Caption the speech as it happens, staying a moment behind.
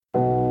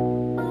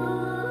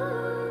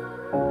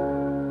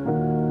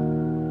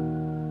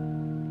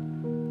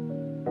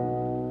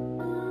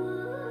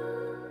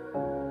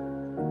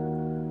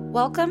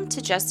Welcome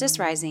to Justice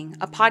Rising,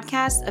 a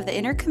podcast of the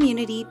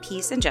Intercommunity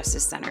Peace and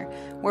Justice Center,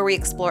 where we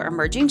explore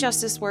emerging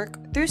justice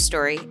work through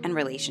story and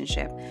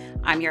relationship.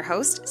 I'm your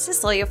host,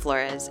 Cecilia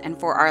Flores, and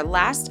for our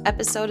last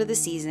episode of the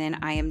season,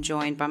 I am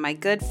joined by my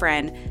good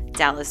friend,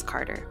 Dallas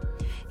Carter.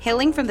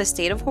 Hailing from the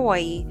state of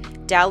Hawaii,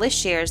 Dallas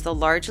shares the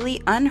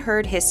largely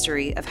unheard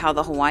history of how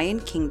the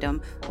Hawaiian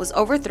kingdom was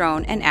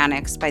overthrown and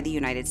annexed by the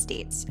United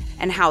States,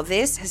 and how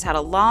this has had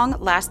a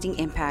long-lasting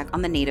impact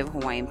on the Native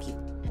Hawaiian people.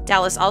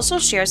 Dallas also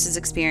shares his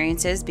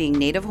experiences being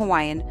Native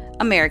Hawaiian,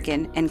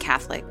 American, and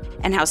Catholic,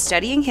 and how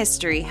studying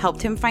history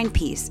helped him find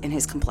peace in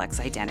his complex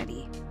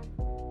identity.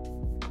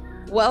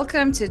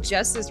 Welcome to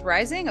Justice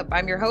Rising.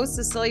 I'm your host,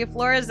 Cecilia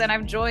Flores, and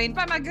I'm joined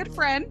by my good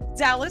friend,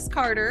 Dallas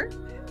Carter.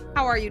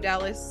 How are you,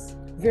 Dallas?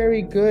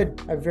 Very good.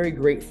 I'm very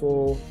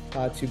grateful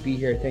to be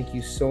here. Thank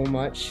you so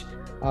much.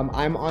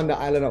 I'm on the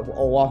island of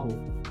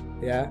Oahu.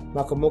 Yeah,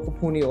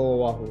 Makamokopuni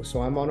o Oahu.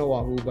 So I'm on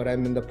Oahu, but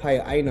I'm in the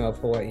Pai'aina of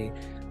Hawaii,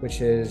 which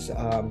is,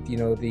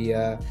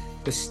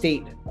 the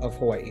state of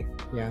Hawaii.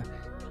 Yeah.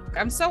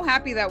 I'm so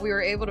happy that we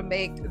were able to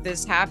make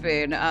this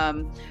happen.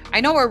 I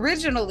know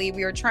originally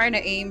we were trying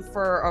to aim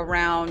for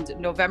around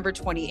November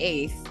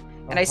 28th,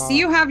 and I see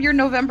you have your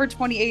November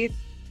 28th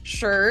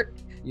shirt.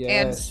 Yes.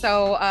 And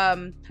so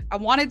I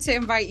wanted to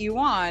invite you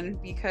on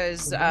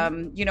because,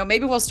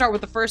 maybe we'll start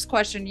with the first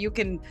question. You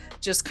can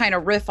just kind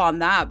of riff on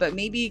that, but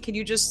maybe can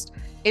you just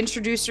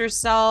introduce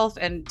yourself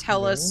and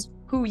tell us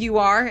who you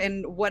are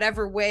in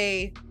whatever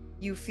way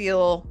you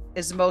feel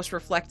is most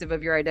reflective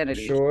of your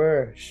identity?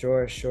 Sure.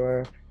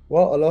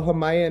 Well, aloha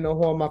mai no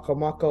hoa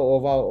makamaka o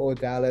wau o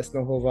Dallas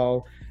no ho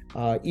wau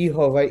I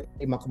Hawaii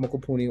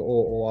makamokopuni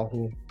o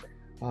Oahu.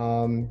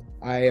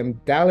 I am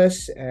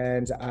Dallas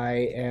and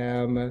I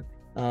am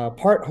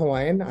part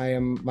Hawaiian.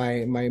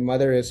 My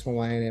mother is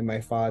Hawaiian and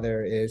my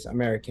father is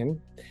American.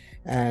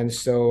 And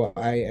so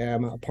I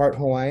am part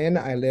Hawaiian.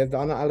 I lived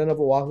on the island of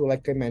Oahu,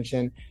 like I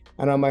mentioned.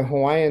 And on my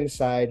Hawaiian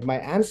side, my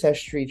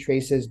ancestry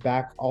traces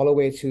back all the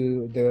way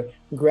to the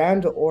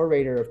grand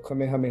orator of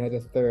Kamehameha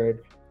III,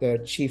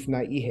 the Chief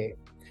Naihe.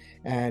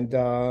 And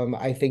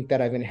I think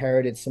that I've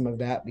inherited some of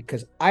that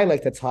because I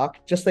like to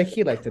talk just like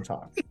he liked to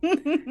talk.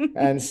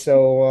 And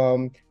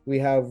so we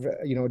have,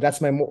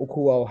 that's my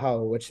mo'okua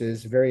ohau, which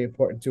is very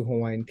important to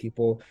Hawaiian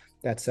people.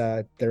 That's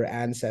their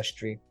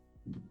ancestry.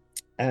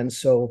 And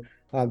so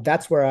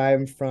that's where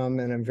I'm from.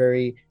 And I'm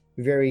very,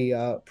 very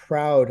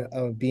proud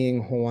of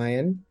being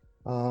Hawaiian.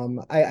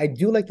 I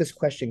do like this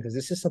question because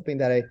this is something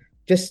that I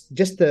just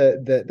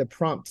the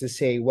prompt to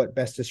say what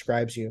best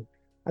describes you.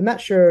 I'm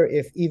not sure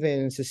if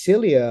even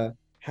Cecilia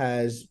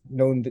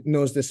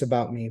knows this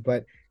about me,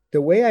 but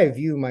the way I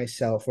view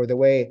myself, or the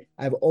way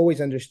I've always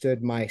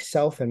understood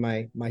myself and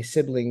my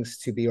siblings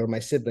to be, or my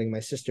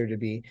sister to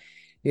be,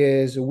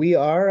 is we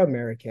are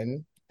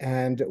American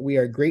and we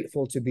are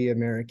grateful to be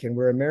American.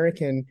 We're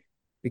American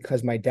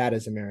because my dad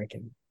is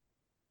American.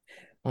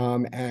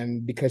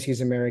 And because he's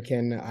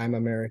American, I'm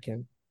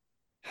American.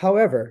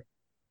 However,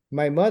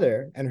 my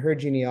mother and her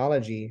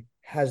genealogy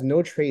has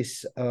no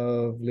trace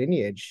of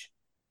lineage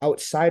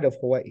outside of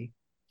Hawaii.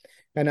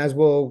 And as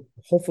we'll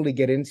hopefully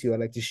get into, I'd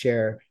like to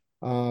share,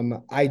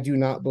 I do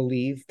not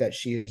believe that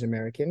she is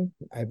American.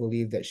 I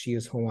believe that she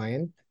is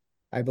Hawaiian.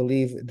 I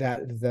believe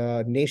that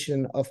the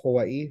nation of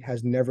Hawaii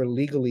has never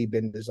legally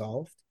been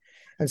dissolved.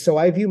 And so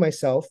I view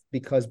myself,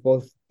 because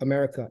both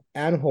America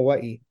and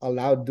Hawaii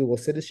allowed dual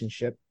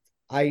citizenship,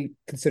 I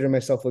consider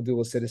myself a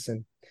dual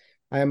citizen.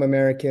 I am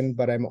American,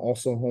 but I'm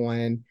also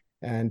Hawaiian,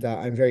 and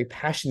I'm very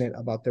passionate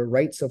about the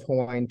rights of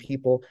Hawaiian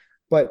people.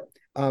 But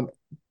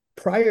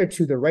prior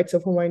to the rights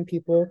of Hawaiian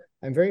people,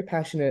 I'm very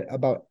passionate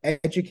about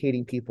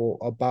educating people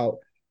about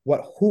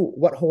what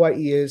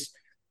Hawaii is,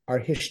 our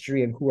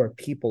history, and who our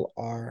people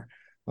are.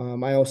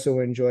 I also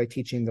enjoy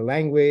teaching the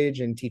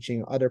language and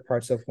teaching other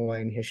parts of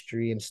Hawaiian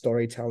history and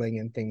storytelling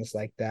and things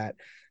like that.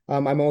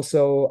 I'm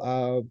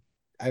also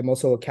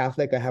a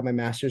Catholic. I have my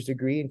master's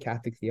degree in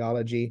Catholic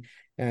theology,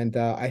 and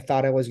I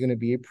thought I was going to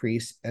be a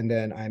priest, and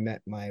then I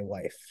met my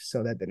wife,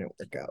 so that didn't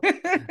work out.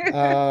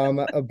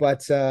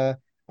 But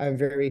I'm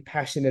very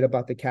passionate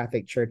about the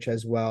Catholic Church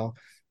as well,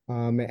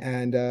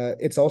 and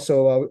it's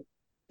also an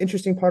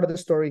interesting part of the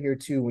story here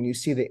too, when you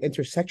see the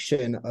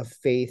intersection of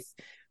faith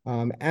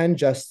and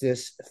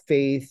justice,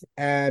 faith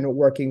and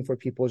working for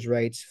people's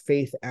rights,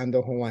 faith and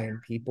the Hawaiian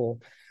people.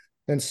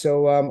 And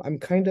so I'm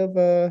kind of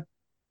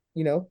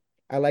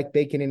I like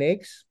bacon and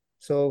eggs.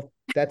 So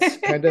that's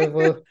kind of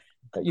a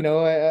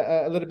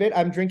little bit.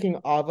 I'm drinking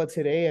ava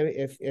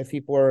today. If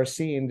people are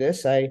seeing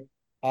this,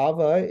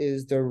 ava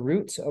is the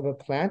root of a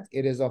plant.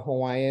 It is a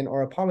Hawaiian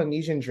or a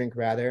Polynesian drink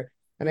rather.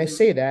 And I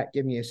say that,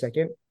 give me a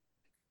second,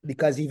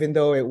 because even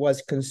though it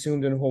was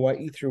consumed in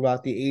Hawaii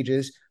throughout the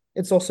ages,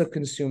 it's also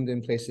consumed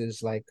in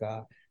places like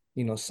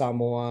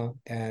Samoa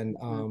and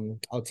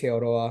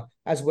Aotearoa,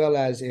 as well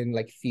as in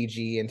like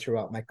Fiji and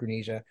throughout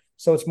Micronesia.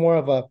 So it's more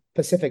of a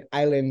Pacific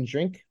Island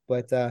drink,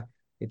 but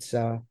it's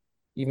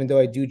even though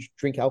I do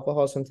drink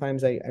alcohol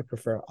sometimes, I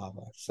prefer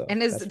ava. So, and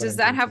does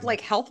that have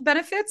like health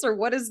benefits, or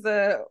what's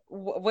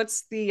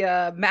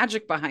the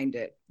magic behind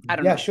it? I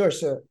don't know. Yeah,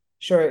 sure.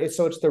 Sure. It's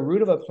the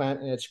root of a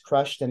plant and it's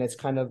crushed, and it's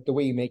kind of the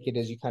way you make it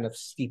is you kind of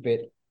steep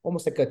it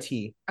almost like a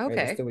tea, right?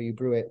 That's Okay. the way you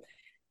brew it.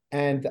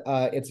 And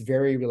it's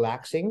very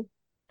relaxing.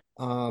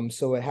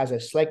 So it has a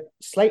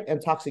slight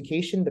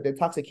intoxication, but the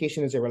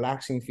intoxication is a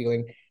relaxing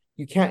feeling.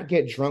 You can't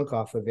get drunk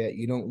off of it.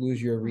 You don't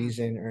lose your Hmm.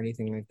 reason or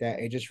anything like that.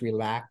 It just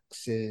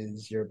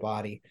relaxes your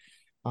body.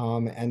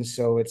 And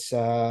so it's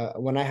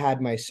when I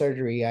had my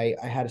surgery,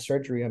 I had a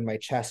surgery on my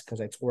chest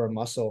because I tore a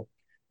muscle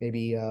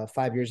maybe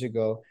 5 years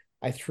ago.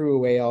 I threw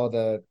away all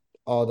the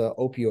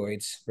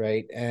opioids,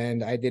 right?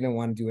 And I didn't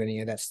want to do any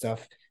of that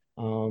stuff.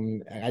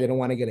 I didn't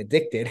want to get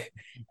addicted.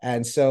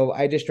 And so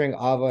I just drank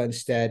Ava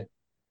instead,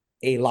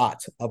 a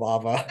lot of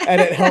Ava,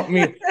 and it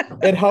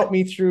helped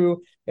me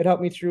through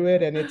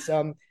it. And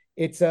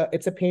it's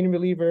a pain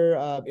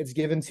reliever. It's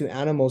given to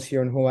animals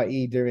here in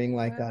Hawaii during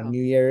like Wow.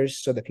 New Year's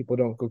so that people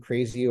don't go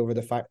crazy over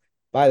the fire.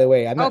 By the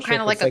way, I'm Oh, not sure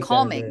kind if of like it's a like that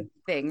over. calming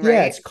thing,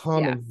 Yeah, right? it's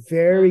Yeah.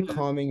 Hmm.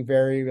 calming,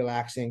 very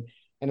relaxing,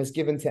 and it's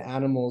given to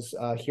animals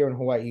here in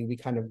Hawaii. We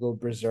kind of go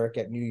berserk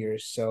at New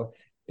Year's, so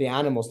the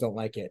animals don't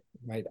like it,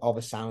 right? All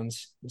the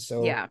sounds.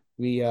 So Yeah.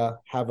 we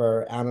have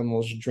our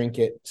animals drink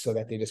it so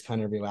that they just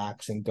kind of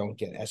relax and don't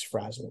get as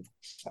frazzled.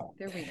 So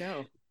There we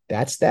go.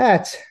 that's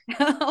that.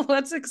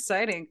 That's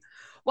exciting.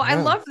 Well, I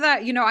Yeah. love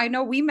that. I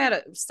know we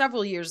met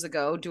several years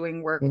ago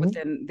doing work Hmm.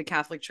 within the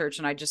Catholic Church,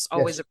 and I just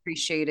always Yes.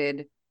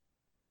 appreciated,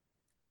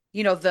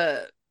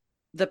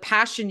 the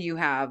passion you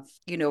have,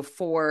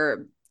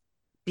 for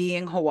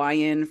being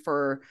Hawaiian,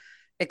 for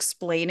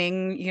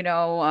explaining,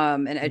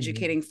 and Hmm.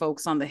 educating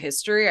folks on the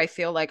history. I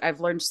feel like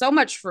I've learned so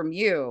much from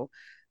you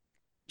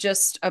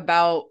just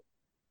about,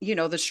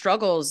 the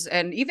struggles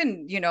and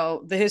even,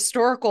 the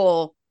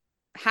historical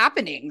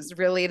happenings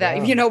really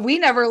that, Yeah. we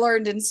never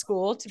learned in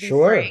school, to be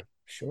frank.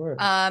 Sure. Sure.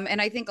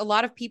 And I think a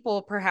lot of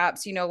people,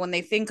 perhaps, when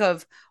they think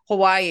of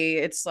Hawaii,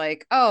 it's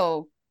like,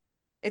 oh,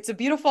 it's a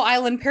beautiful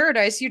island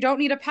paradise. You don't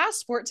need a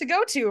passport to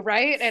go to,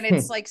 right? And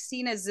it's like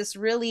seen as this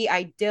really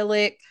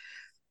idyllic,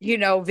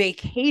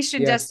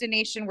 vacation Yes.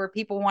 destination where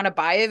people want to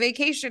buy a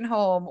vacation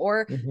home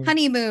or Hmm.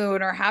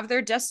 honeymoon or have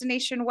their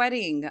destination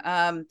wedding.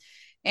 And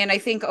I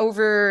think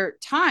over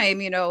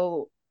time,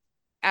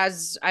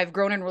 as I've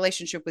grown in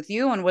relationship with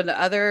you and with the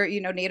other,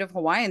 Native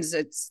Hawaiians,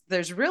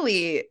 there's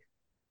really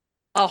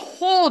a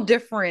whole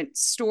different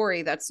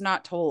story that's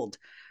not told.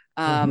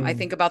 I Hmm.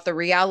 think about the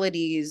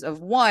realities of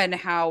one,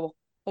 how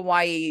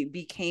Hawaii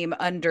became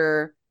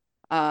under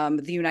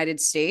the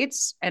United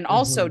States, and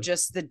also Hmm.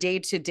 just the day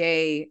to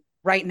day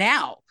right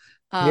now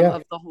Yeah.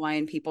 of the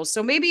Hawaiian people.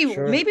 So maybe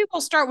Sure.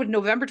 we'll start with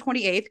November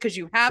 28th because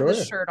you have the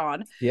Sure. shirt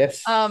on.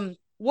 Yes.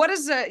 What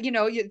is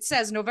it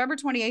says November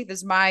 28th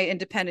is my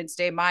Independence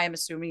Day. I'm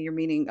assuming you're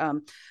meaning the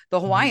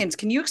Mhm. Hawaiians.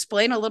 Can you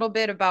explain a little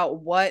bit about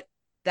what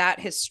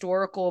that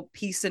historical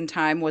piece in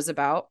time was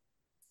about?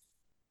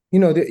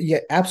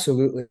 Yeah,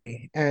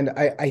 absolutely. And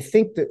I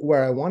think that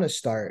where I want to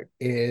start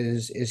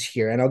is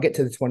here, and I'll get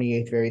to the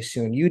 28th very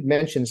soon. You'd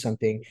mentioned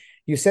something.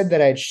 You said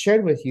that I'd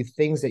shared with you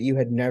things that you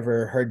had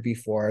never heard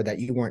before, that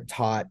you weren't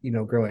taught,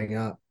 growing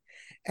up.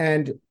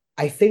 And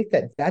I think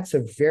that that's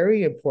a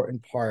very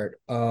important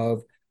part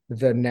of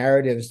the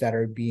narratives that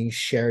are being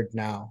shared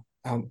now.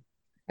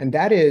 And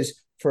that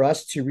is for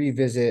us to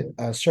revisit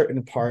a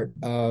certain part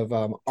of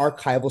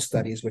archival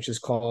studies, which is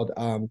called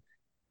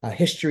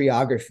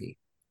historiography.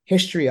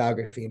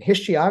 Historiography. And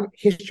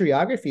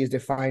historiography is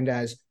defined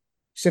as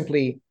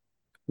simply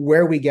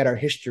where we get our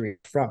history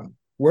from.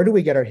 Where do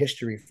we get our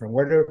history from?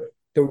 Where do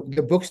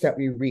the books that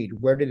we read,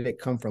 where did it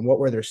come from? What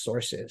were their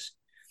sources?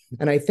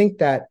 And I think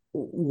that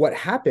what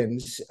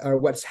happens, or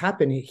what's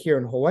happened here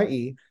in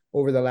Hawaii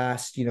over the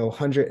last,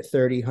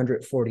 130,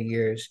 140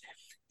 years,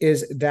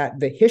 is that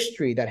the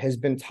history that has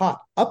been taught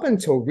up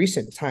until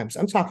recent times,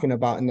 I'm talking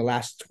about in the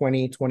last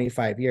 20,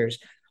 25 years,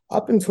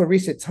 up until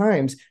recent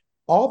times,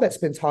 all that's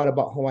been taught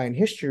about Hawaiian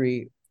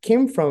history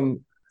came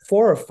from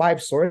 4 or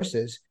 5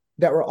 sources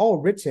that were all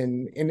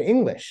written in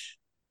English.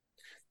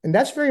 And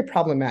that's very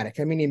problematic.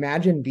 I mean,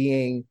 imagine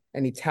being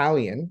an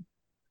Italian,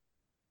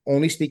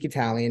 only speak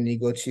Italian, and you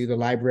go to the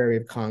Library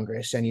of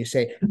Congress and you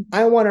say,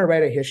 I want to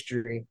write a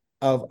history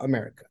of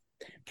America.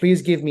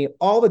 Please give me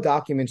all the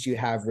documents you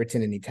have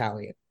written in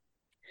Italian.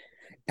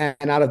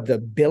 And out of the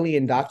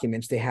billion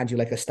documents, they hand you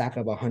like a stack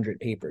of 100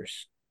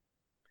 papers.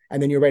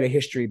 And then you write a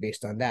history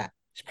based on that.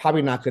 It's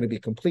probably not going to be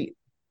complete,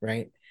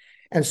 right?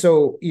 And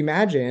so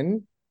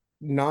imagine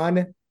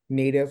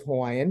non-native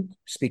Hawaiian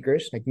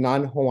speakers, like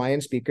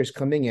non-Hawaiian speakers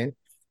coming in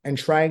and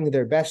trying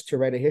their best to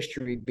write a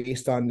history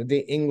based on the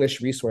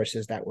English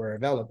resources that were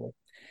available.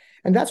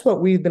 And that's what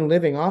we've been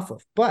living off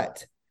of.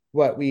 But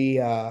what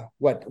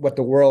the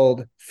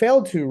world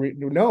failed to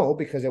know,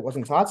 because it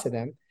wasn't taught to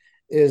them,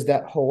 is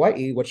that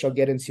Hawaii, which I'll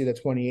get into the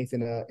 28th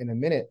in a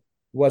minute,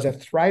 was a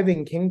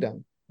thriving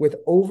kingdom with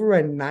over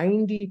a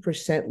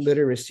 90%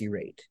 literacy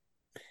rate.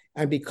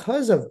 And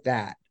because of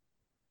that,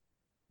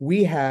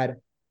 we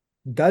had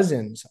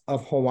dozens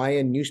of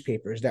Hawaiian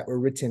newspapers that were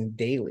written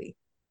daily.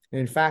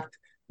 And in fact,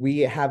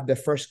 we have the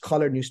first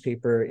color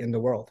newspaper in the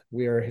world.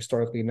 We are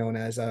historically known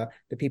as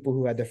the people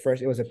who had the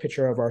first. It was a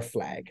picture of our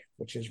flag,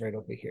 which is right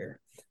over here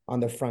on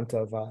the front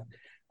of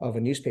a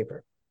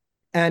newspaper.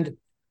 And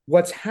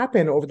what's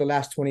happened over the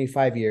last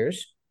 25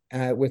 years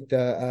with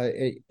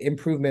the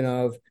improvement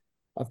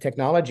of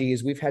technology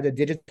is we've had a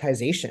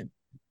digitization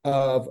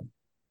of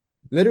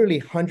literally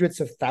hundreds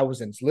of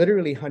thousands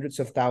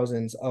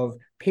of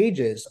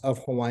pages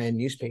of Hawaiian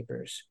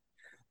newspapers.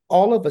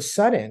 All of a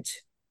sudden,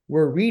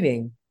 we're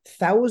reading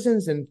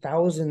thousands and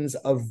thousands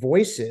of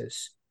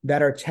voices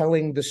that are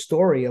telling the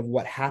story of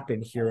what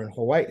happened here in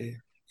Hawaii.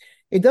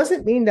 It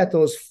doesn't mean that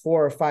those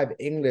 4 or 5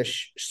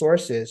 English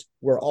sources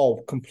were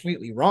all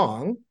completely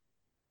wrong,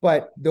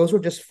 but those were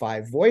just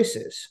 5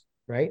 voices,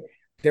 right?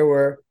 There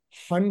were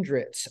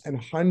hundreds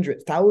and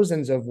hundreds,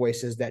 thousands of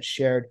voices that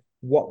shared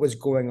what was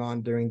going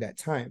on during that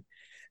time.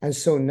 And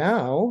so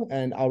now,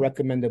 and I'll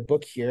recommend a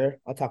book here,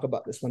 I'll talk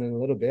about this one in a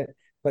little bit,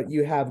 but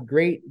you have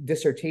great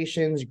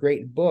dissertations,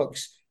 great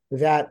books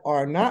that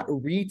are not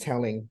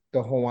retelling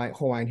the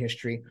Hawaiian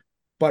history,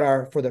 but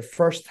are for the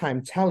first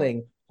time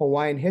telling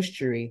Hawaiian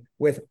history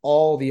with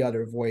all the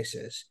other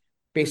voices.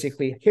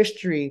 Basically,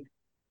 history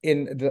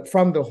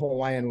from the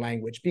Hawaiian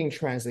language being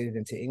translated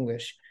into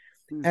English.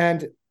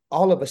 And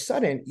all of a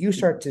sudden, you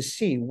start to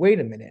see, wait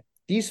a minute,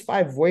 these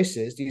 5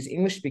 voices, these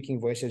English-speaking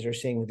voices are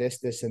saying this,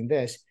 this, and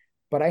this,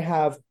 but I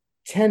have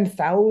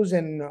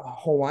 10,000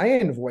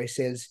 Hawaiian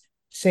voices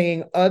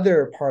saying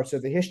other parts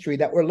of the history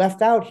that were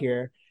left out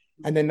here.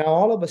 And then now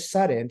all of a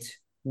sudden,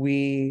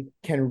 we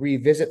can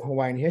revisit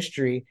Hawaiian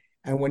history.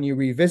 And when you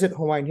revisit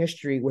Hawaiian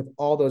history with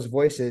all those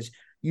voices,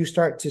 you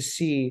start to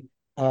see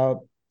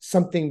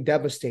something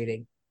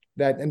devastating,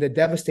 and the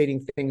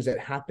devastating things that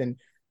happen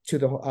to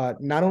the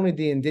not only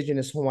the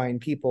indigenous Hawaiian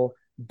people,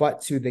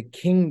 but to the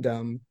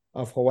kingdom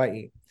of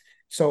Hawaii.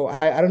 So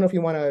I don't know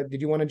if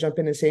did you want to jump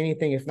in and say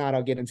anything? If not,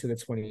 I'll get into the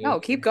 28th.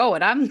 No, keep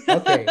going.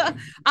 Okay.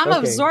 I'm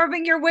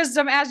absorbing your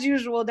wisdom as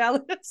usual,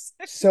 Dallas.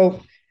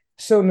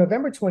 So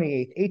November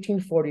 28th,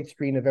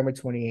 1843, November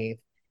 28th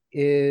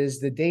is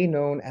the day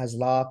known as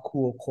La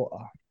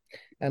Kuoko'a.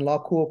 And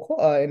La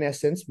Kuoko'a, in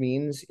essence,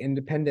 means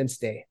Independence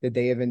Day, the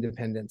Day of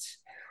Independence.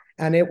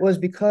 And it was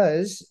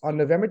because on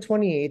November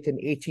 28th in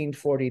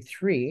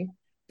 1843,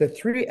 the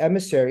 3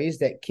 emissaries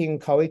that King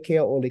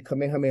Kauikeaʻole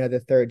Kamehameha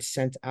III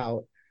sent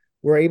out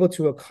were able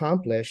to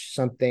accomplish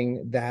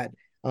something that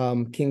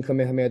King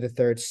Kamehameha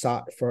III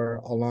sought for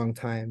a long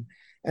time.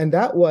 And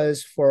that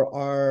was for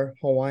our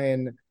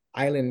Hawaiian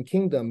island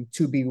kingdom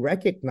to be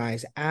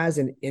recognized as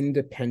an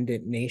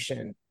independent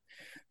nation,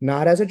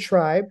 not as a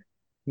tribe,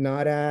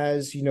 not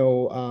as,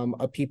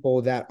 a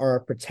people that are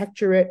a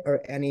protectorate or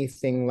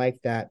anything like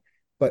that,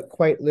 but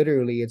quite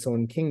literally its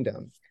own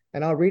kingdom.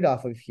 And I'll read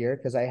off of here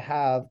because I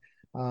have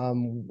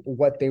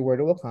what they were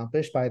to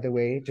accomplish, by the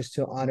way, just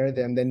to honor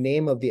them. The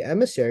name of the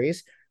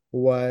emissaries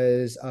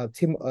were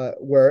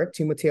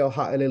Timoteo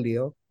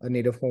Ha'alilio, a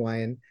native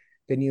Hawaiian.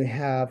 Then you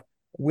have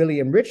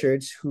William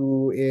Richards,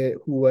 who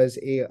was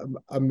a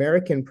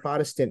American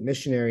Protestant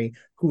missionary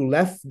who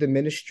left the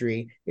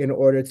ministry in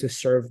order to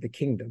serve the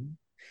kingdom.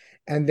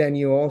 And then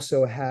you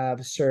also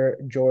have Sir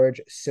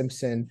George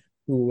Simpson,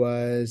 who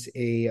was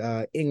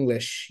a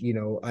English,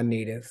 a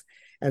native.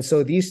 And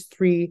so these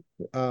 3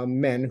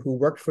 men who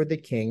worked for the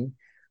king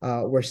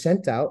were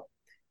sent out,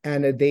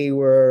 and they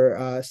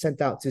were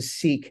sent out to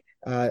seek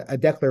a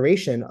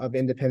declaration of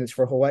independence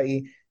for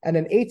Hawaii. And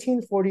in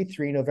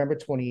 1843, November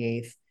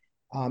 28th,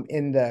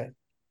 in the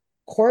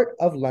court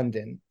of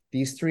London,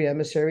 these 3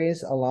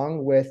 emissaries,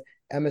 along with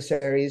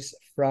emissaries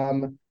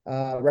from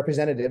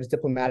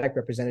diplomatic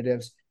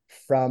representatives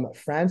from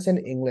France and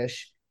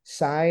English,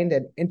 signed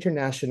an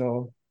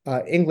international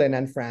England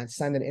and France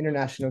signed an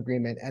international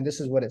agreement, and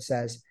this is what it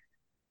says.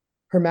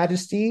 Her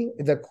Majesty,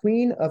 the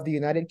Queen of the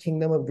United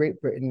Kingdom of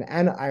Great Britain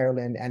and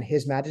Ireland, and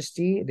His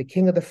Majesty, the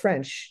King of the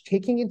French,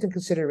 taking into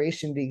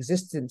consideration the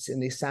existence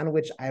in the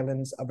Sandwich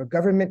Islands of a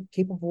government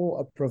capable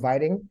of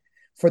providing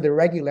for the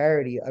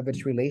regularity of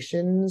its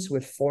relations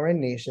with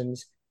foreign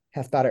nations,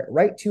 have thought it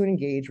right to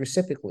engage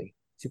reciprocally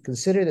to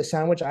consider the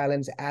Sandwich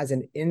Islands as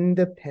an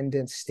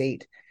independent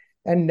state,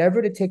 and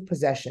never to take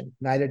possession,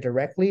 neither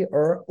directly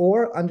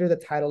or under the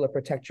title of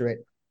protectorate,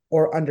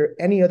 or under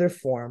any other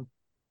form,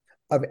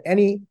 of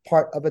any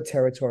part of a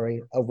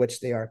territory of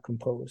which they are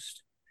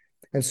composed.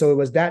 And so it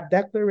was that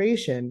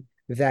declaration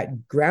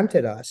that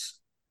granted us,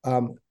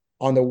 on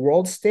the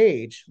world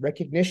stage,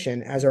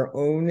 recognition as our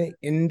own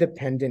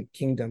independent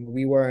kingdom.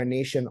 We were a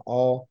nation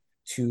all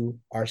to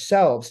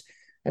ourselves.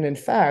 And in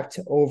fact,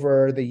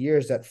 over the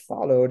years that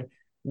followed,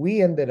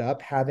 we ended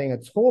up having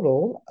a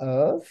total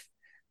of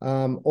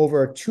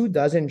over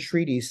 24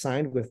 treaties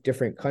signed with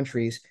different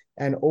countries,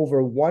 and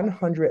over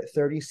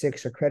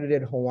 136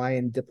 accredited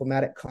Hawaiian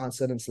diplomatic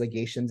consulates,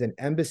 legations, and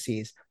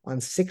embassies on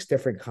 6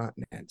 different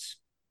continents.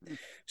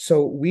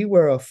 So we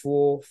were a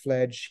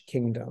full-fledged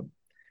kingdom.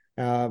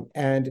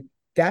 And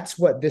that's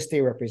what this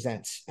day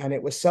represents. And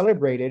it was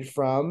celebrated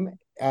from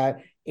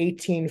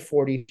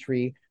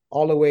 1843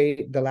 all the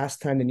way the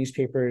last time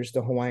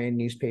the Hawaiian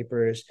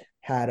newspapers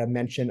had a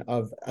mention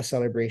of a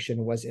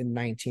celebration was in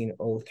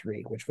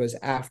 1903, which was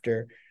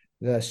after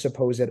the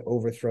supposed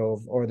overthrow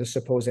or the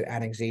supposed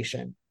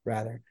annexation,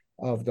 rather,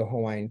 of the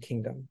Hawaiian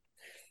kingdom.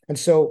 And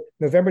so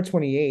November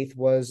 28th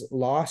was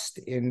lost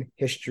in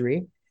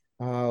history.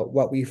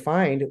 What we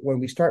find when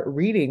we start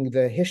reading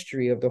the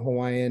history of the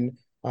Hawaiian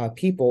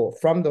people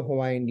from the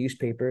Hawaiian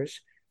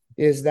newspapers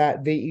is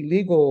that the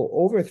illegal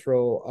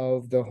overthrow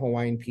of the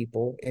Hawaiian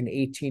people in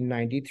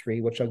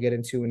 1893, which I'll get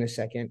into in a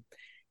second,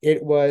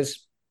 it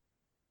was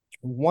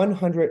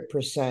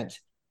 100%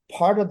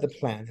 part of the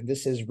plan. And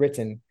this is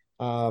written.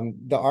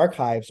 The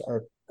archives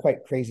are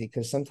quite crazy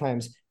because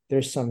sometimes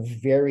there's some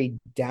very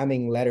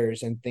damning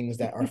letters and things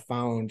that are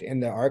found in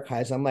the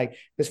archives. I'm like,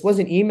 this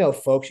wasn't email,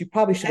 folks. You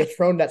probably should have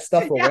thrown that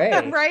stuff away.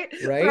 Yeah, right.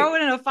 Throw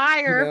it in a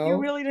fire if you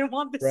really didn't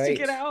want this to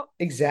get out.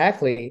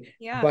 Exactly.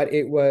 Yeah. But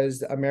it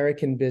was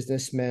American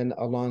businessmen,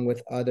 along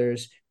with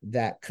others,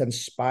 that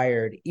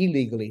conspired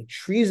illegally,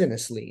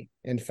 treasonously,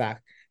 in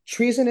fact,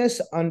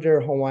 treasonous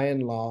under Hawaiian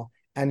law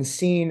and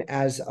seen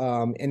as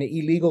an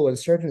illegal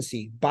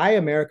insurgency by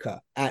America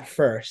at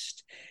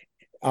first.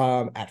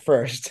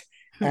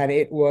 And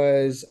it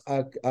was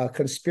a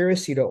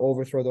conspiracy to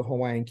overthrow the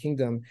Hawaiian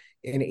kingdom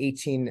in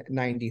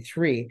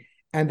 1893.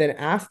 And then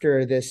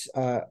after this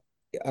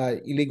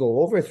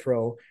illegal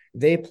overthrow,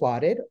 they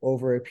plotted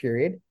over a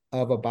period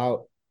of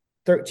about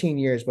 13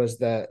 years was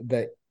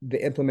the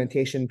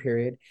implementation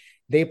period.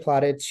 They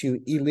plotted to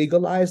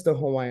illegalize the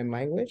Hawaiian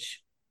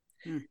language.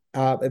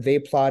 They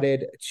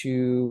plotted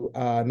to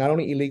not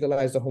only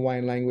illegalize the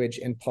Hawaiian language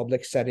in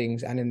public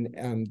settings and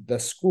in the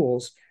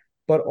schools,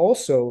 but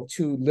also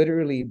to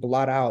literally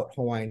blot out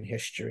Hawaiian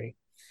history.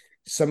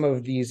 Some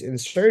of these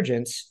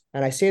insurgents,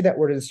 and I say that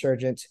word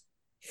insurgent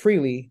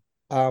freely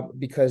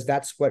because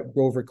that's what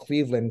Grover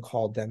Cleveland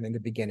called them in the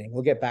beginning.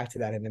 We'll get back to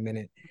that in a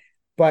minute.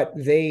 But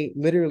they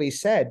literally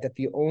said that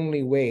the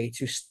only way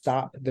to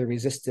stop the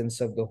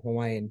resistance of the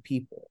Hawaiian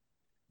people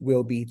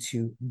will be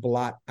to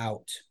blot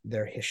out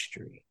their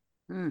history.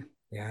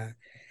 Yeah.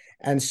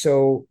 And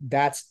so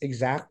that's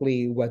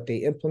exactly what they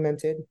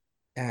implemented,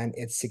 and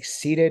it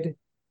succeeded.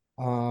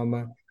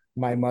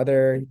 My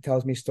mother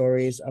tells me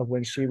stories of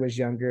when she was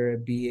younger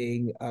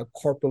being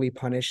corporally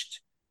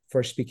punished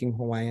for speaking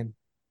Hawaiian,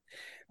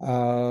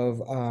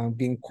 of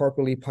being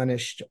corporally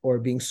punished or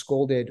being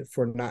scolded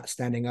for not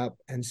standing up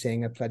and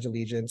saying a pledge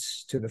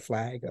allegiance to the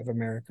flag of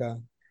America.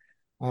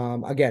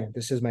 Again,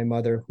 this is my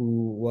mother,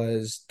 who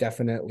was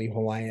definitely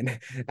Hawaiian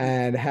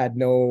and had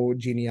no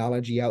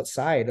genealogy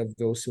outside of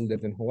those who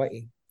lived in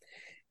Hawaii.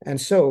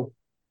 And so,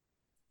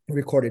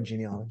 recorded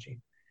genealogy.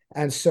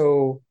 And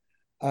so,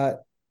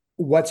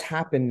 what's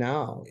happened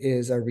now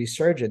is a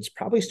resurgence,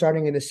 probably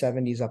starting in the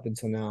 70s up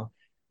until now,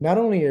 not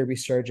only a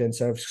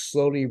resurgence of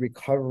slowly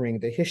recovering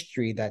the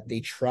history that they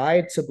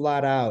tried to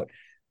blot out,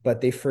 but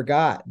they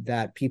forgot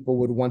that people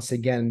would once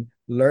again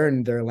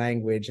learn their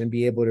language and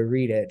be able to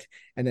read it.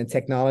 And then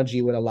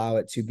technology would allow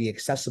it to be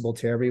accessible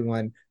to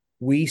everyone.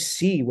 We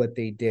see what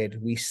they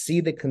did. We see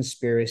the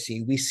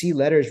conspiracy. We see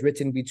letters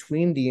written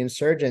between the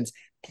insurgents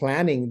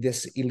planning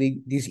these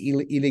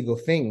illegal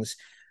things.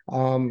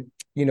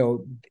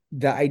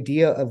 The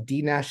idea of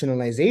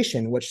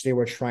denationalization, which they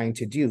were trying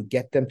to do,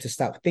 get them to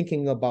stop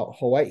thinking about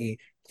Hawaii,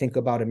 think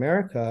about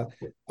America,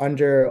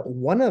 under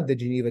one of the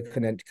Geneva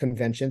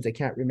Conventions. I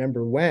can't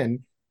remember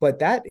when, but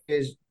that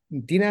is,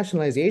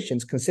 denationalization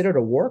is considered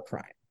a war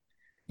crime.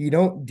 You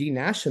don't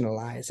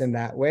denationalize in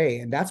that way.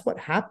 And that's what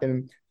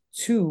happened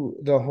to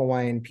the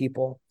Hawaiian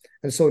people.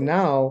 And so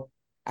now,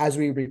 as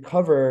we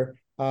recover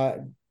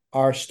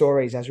our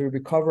stories, as we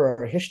recover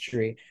our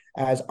history,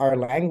 as our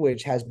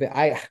language has been,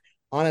 I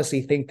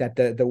honestly think that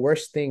the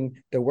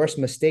worst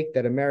mistake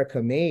that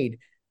America made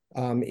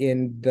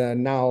in the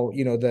now,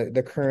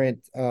 the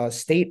current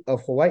state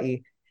of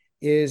Hawaii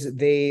is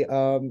they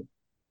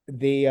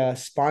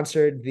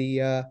sponsored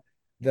the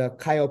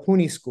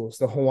Kaiopuni schools,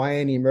 the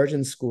Hawaiian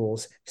immersion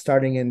schools,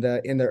 starting in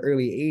the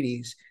early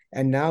 80s.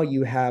 And now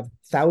you have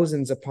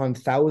thousands upon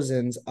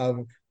thousands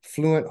of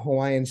fluent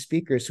Hawaiian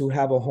speakers who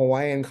have a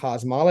Hawaiian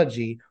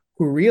cosmology,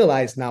 who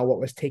realize now what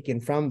was taken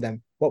from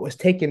them, what was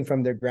taken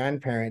from their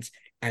grandparents,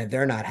 and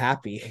they're not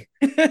happy,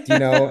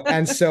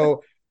 And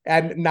so,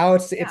 and now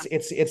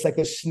it's like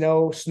a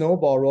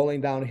snowball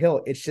rolling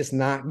downhill. It's just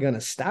not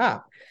gonna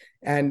stop.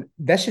 And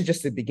that's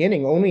just the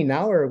beginning. Only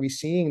now are we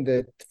seeing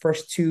the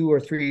first two or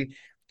three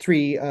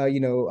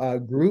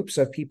groups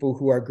of people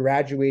who are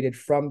graduated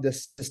from the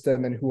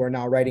system and who are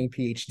now writing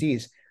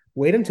PhDs.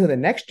 Wait until the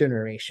next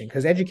generation,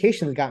 because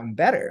education has gotten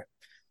better.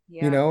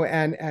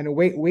 And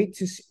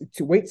wait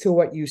till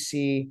what you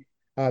see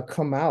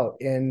come out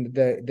in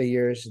the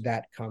years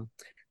that come.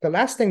 The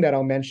last thing that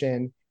I'll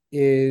mention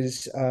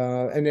is,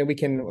 and then we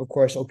can of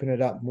course open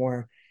it up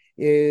more,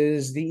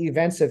 is the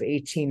events of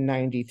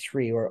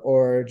 1893,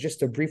 or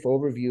just a brief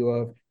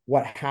overview of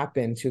what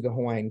happened to the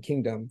Hawaiian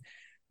Kingdom.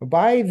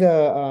 By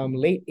the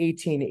late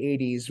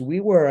 1880s, we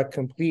were a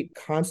complete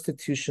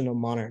constitutional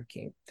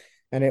monarchy,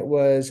 and it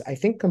was, I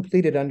think,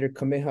 completed under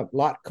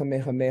Lot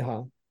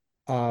Kamehameha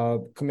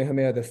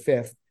Kamehameha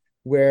V,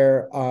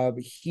 where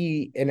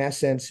he, in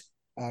essence,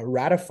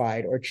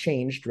 ratified or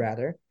changed,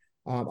 rather,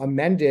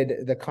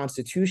 amended the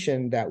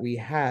constitution that we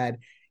had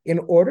in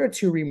order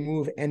to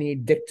remove any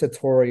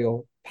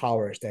dictatorial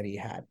powers that he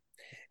had.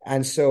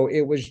 And so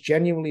it was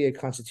genuinely a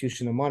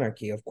constitutional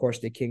monarchy. Of course,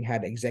 the king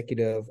had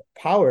executive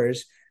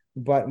powers,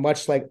 but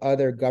much like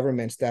other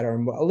governments that are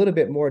a little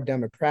bit more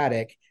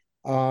democratic,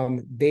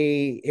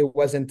 it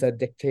wasn't a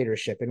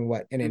dictatorship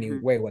in any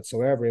way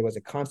whatsoever. It was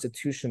a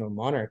constitutional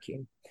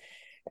monarchy.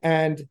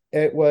 And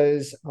it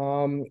was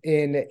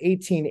in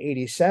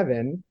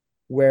 1887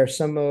 where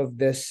some of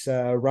this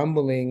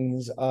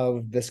rumblings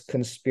of this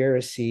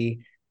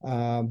conspiracy,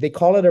 they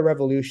call it a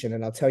revolution,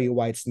 and I'll tell you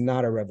why it's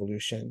not a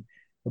revolution,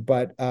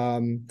 but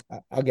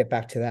I'll get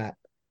back to that.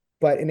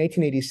 But in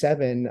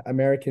 1887,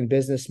 American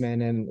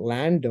businessmen and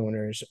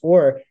landowners,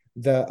 or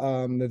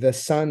the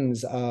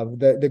sons of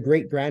the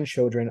great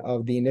grandchildren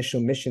of the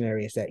initial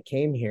missionaries that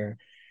came here,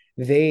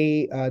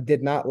 they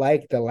did not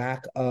like the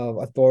lack of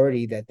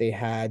authority that they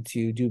had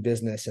to do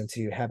business and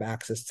to have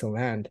access to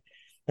land.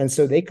 And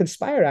so they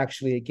conspired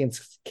actually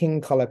against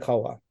King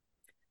Kalakaua,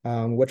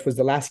 which was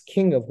the last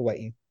king of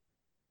Hawaii,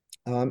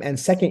 and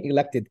second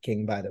elected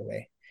king, by the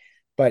way.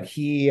 But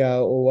he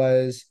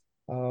was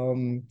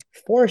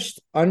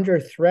forced under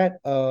threat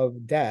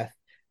of death.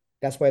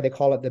 That's why they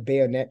call it the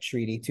Bayonet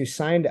Treaty, to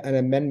sign an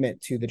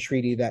amendment to the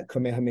treaty that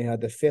Kamehameha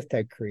V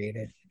had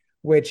created,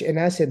 which in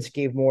essence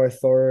gave more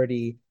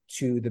authority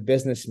to the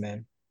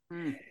businessmen.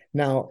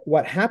 Now,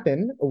 what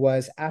happened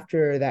was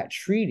after that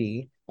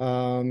treaty,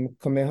 Kalakaua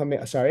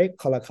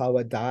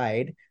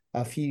died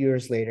a few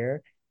years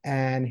later,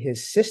 and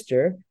his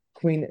sister,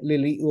 Queen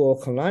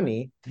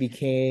Liliuokalani,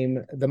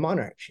 became the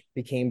monarch,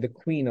 became the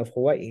queen of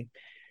Hawaii.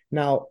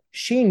 Now,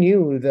 she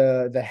knew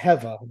the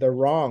hewa, the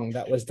wrong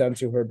that was done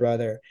to her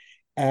brother,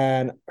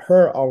 and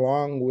her,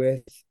 along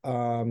with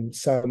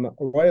some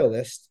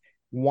royalists,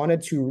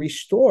 wanted to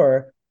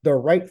restore the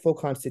rightful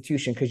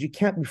constitution, because you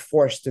can't be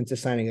forced into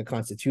signing a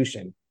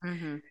constitution.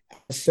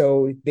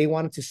 So they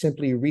wanted to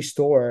simply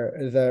restore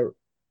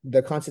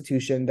the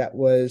constitution that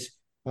was,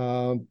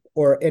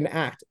 or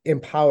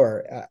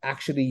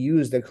actually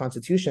use the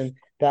constitution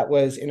that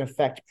was in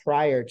effect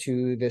prior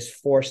to this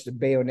forced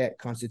bayonet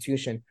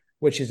constitution,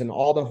 which is in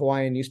all the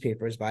Hawaiian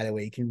newspapers, by the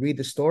way. You can read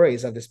the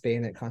stories of this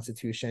bayonet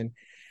constitution.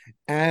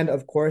 And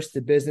of course,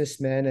 the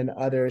businessmen and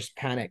others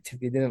panicked.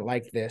 They didn't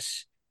like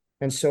this.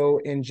 And so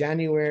in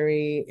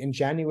January of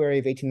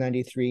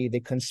 1893, they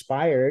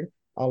conspired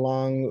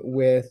along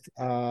with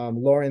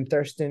Lauren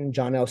Thurston,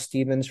 John L.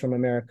 Stevens from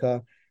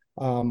America,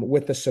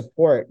 with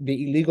the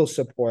illegal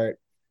support,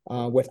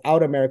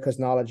 without America's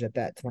knowledge at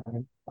that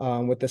time,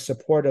 with the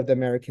support of the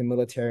American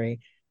military,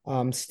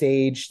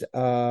 staged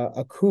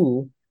a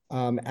coup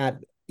at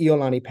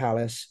Iolani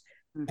Palace.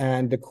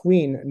 And the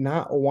queen,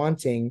 not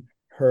wanting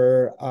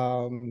her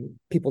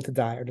people to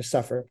die or to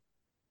suffer,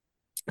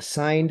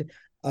 signed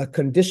a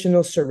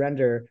conditional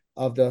surrender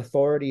of the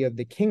authority of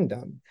the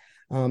kingdom.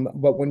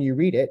 But when you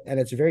read it, and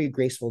it's very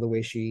graceful the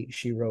way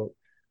she wrote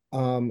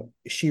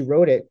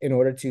it in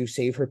order to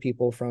save her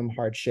people from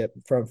hardship,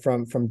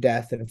 from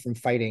death, and from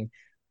fighting,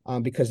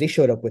 because they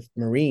showed up with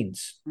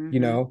Marines,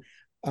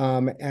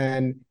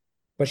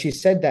 but she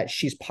said that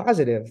she's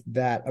positive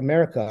that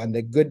America and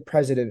the good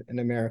president in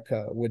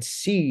America would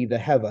see the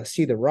hewa,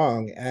 see the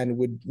wrong, and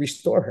would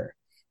restore her,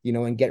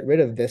 and get rid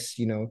of this,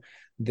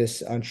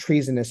 this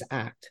treasonous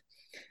act.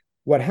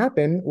 What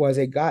happened was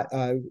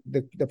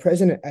the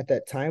president at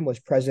that time was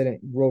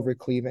President Grover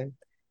Cleveland,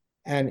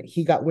 and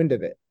he got wind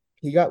of it.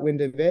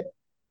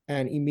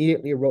 And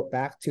immediately wrote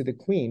back to the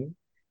queen,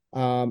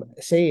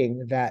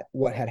 saying that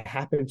what had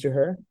happened to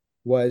her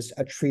was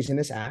a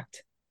treasonous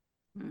act,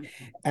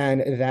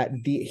 and that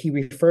he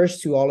refers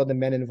to all of the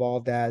men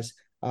involved as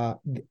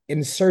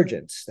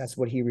insurgents. That's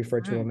what he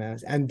referred to them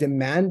as, and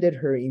demanded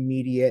her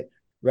immediate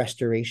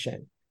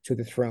restoration to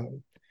the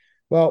throne.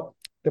 Well,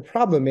 the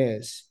problem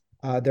is,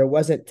 there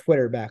wasn't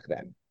Twitter back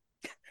then.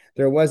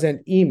 There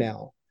wasn't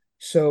email.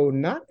 So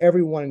not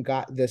everyone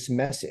got this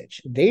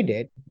message. They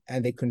did,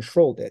 and they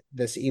controlled it.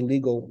 This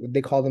illegal,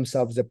 they call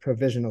themselves the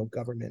provisional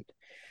government.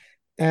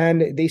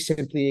 And they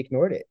simply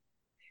ignored it.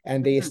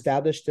 And they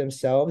established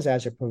themselves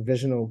as a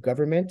provisional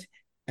government.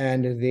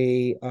 And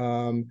they,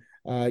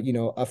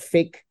 a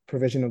fake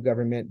provisional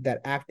government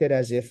that acted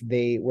as if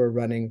they were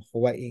running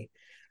Hawaii,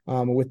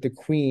 with the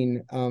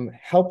queen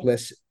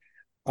helpless,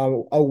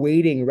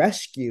 awaiting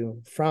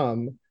rescue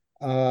from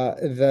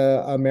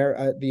the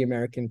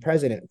American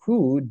president,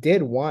 who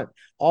did want,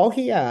 all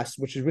he asked,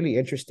 which is really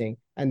interesting,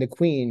 and the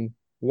queen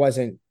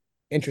wasn't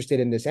interested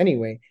in this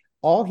anyway.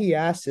 All he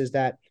asked is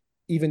that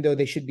even though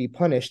they should be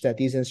punished, that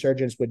these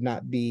insurgents would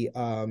not be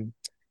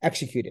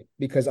executed,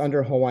 because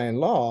under Hawaiian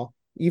law,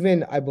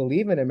 even I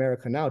believe in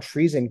America now,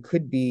 treason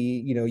could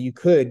be, you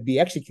could be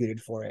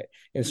executed for it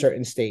in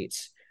certain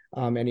states,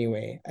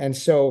 anyway. And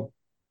so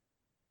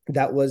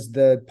that was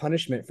the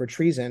punishment for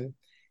treason.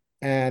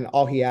 And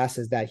all he asked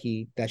is that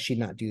she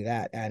not do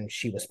that. And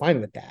she was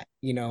fine with that,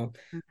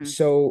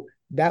 So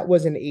that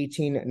was in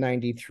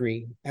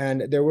 1893.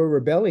 And there were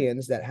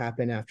rebellions that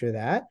happened after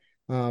that,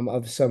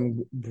 of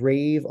some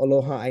brave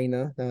Aloha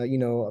Aina,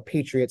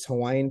 patriots,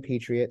 Hawaiian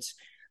patriots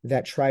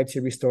that tried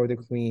to restore the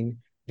Queen.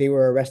 They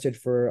were arrested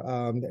for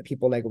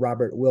people like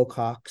Robert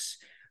Wilcox,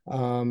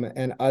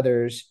 and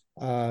others,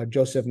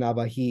 Joseph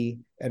Nawahi,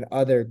 and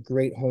other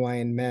great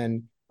Hawaiian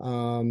men,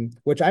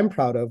 which I'm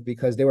proud of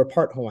because they were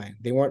part Hawaiian.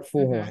 They weren't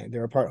full Hawaiian. They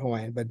were part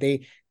Hawaiian, but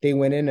they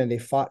went in and they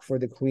fought for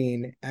the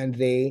Queen, and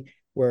they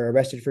were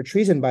arrested for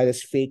treason by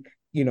this fake,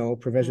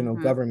 provisional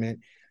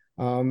government.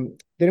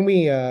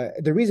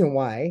 The reason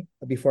why,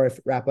 before I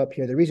wrap up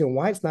here, the reason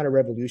why it's not a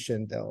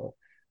revolution, though,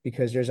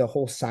 because there's a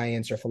whole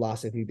science or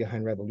philosophy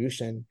behind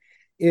revolution,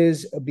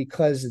 is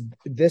because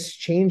this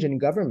change in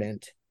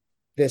government,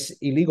 this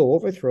illegal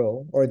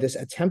overthrow or this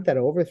attempt at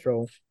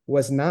overthrow,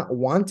 was not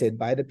wanted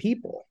by the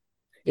people.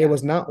 It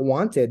was not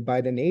wanted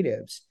by the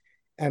natives.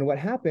 And what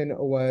happened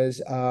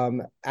was,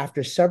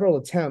 after several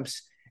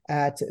attempts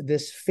at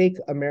this fake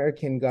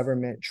American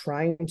government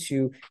trying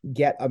to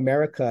get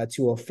America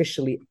to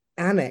officially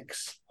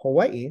annex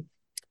Hawaii,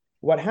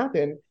 what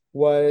happened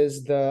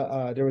was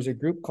there was a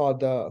group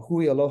called the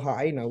Hui Aloha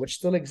Aina, which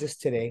still exists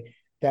today,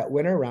 that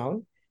went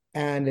around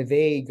and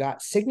they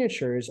got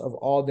signatures of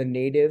all the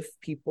native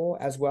people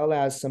as well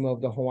as some of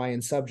the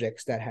Hawaiian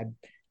subjects that had,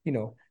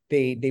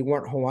 they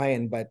weren't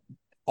Hawaiian, but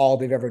all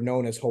they've ever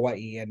known is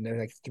Hawaii, and they're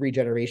like 3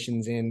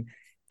 generations in.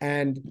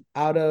 And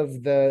out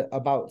of the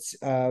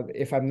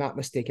if I'm not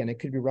mistaken, I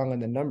could be wrong on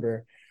the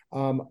number,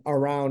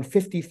 around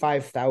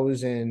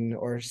 55,000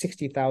 or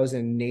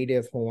 60,000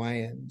 native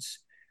Hawaiians,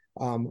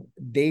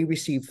 they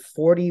received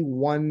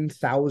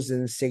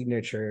 41,000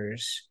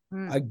 signatures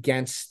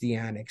against the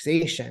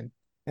annexation.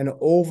 An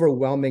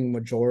overwhelming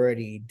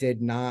majority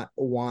did not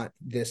want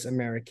this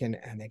American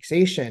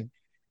annexation.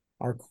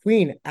 Our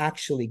Queen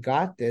actually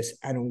got this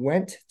and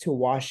went to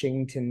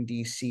Washington,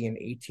 D.C. in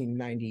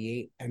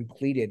 1898 and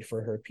pleaded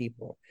for her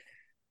people.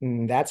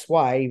 And that's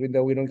why, even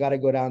though we don't got to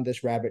go down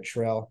this rabbit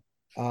trail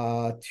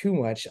too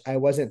much, I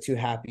wasn't too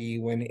happy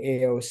when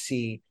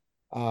AOC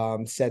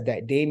said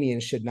that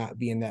Damien should not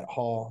be in that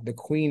hall. The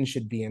Queen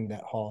should be in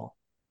that hall.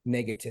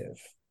 Negative.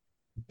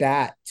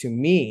 That, to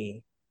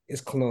me,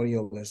 is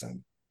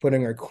colonialism.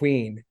 Putting our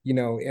Queen,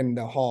 in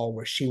the hall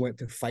where she went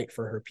to fight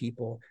for her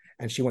people.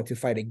 And she went to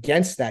fight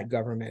against that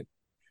government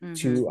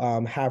to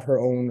have her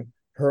own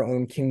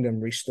kingdom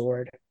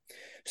restored.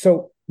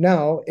 So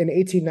now in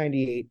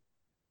 1898,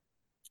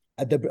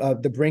 at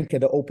the brink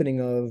of the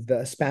opening of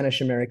the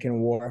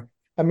Spanish-American War,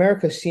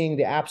 America, seeing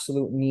the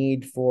absolute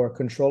need for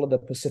control of the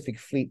Pacific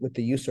Fleet with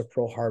the use of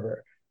Pearl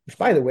Harbor, which,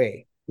 by the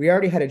way, we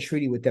already had a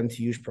treaty with them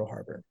to use Pearl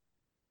Harbor.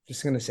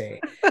 Just going to say.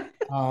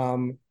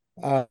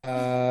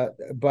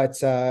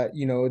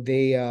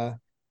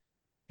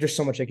 There's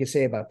so much I could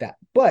say about that.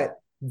 But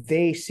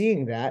they,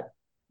 seeing that,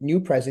 new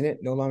president,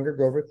 no longer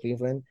Grover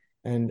Cleveland,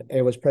 and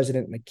it was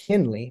President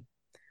McKinley,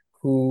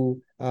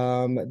 who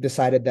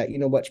decided that,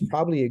 it's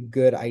probably a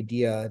good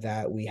idea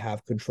that we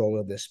have control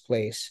of this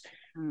place.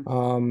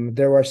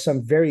 There were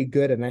some very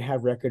good, and I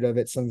have record of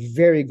it, some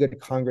very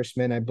good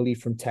congressmen, I believe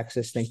from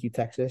Texas, thank you,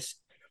 Texas,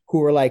 who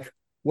were like,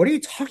 what are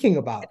you talking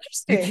about?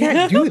 You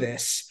can't do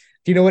this.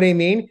 Do you know what I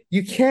mean?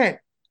 You can't.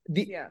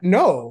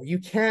 No, you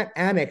can't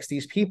annex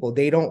these people.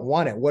 They don't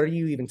want it. What are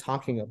you even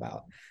talking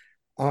about?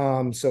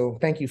 So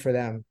thank you for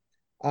them.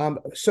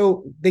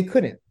 So they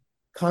couldn't.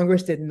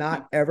 Congress did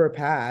not ever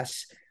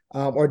pass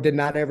or did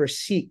not ever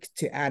seek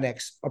to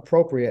annex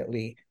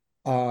appropriately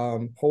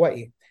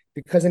Hawaii,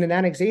 because in an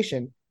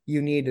annexation,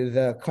 you need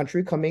the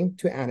country coming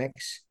to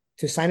annex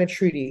to sign a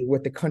treaty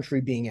with the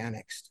country being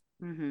annexed.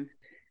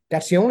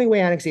 That's the only way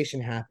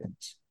annexation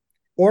happens,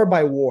 or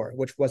by war,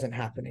 which wasn't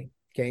happening.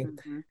 Okay.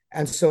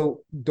 And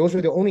so those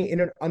are the only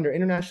under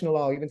international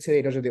law, even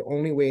today, those are the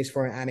only ways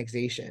for an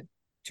annexation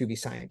to be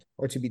signed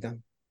or to be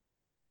done.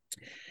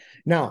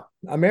 Now,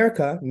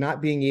 America,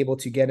 not being able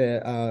to get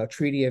a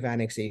treaty of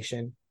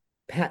annexation,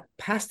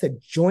 passed a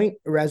joint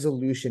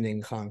resolution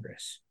in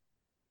Congress.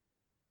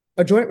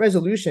 A joint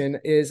resolution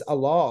is a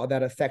law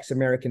that affects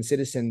American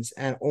citizens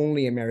and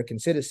only American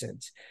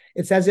citizens.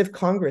 It's as if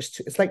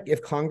it's like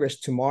if Congress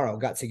tomorrow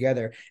got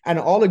together and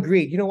all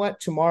agreed, you know what,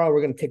 tomorrow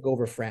we're going to take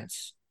over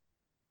France.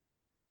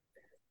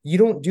 You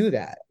don't do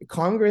that.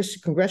 Congress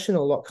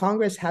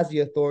has the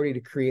authority to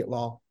create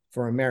law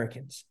for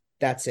Americans.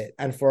 That's it.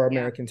 And for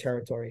American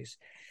territories.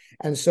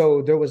 And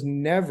so there was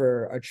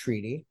never a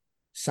treaty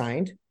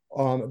signed.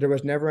 There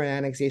was never an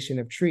annexation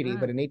of treaty,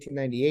 but in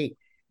 1898,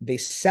 they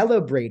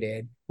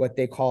celebrated what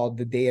they called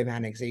the Day of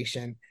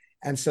Annexation.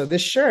 And so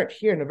this shirt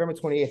here, November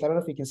 28th, I don't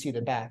know if you can see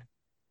the back.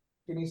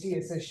 Can you see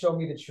it says, show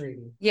me the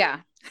treaty? Yeah.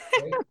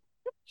 Right?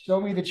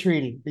 Show me the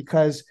treaty,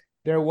 because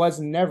there was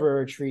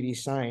never a treaty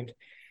signed.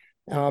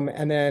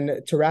 And then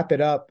to wrap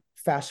it up,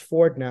 fast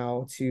forward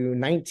now to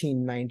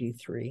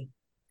 1993,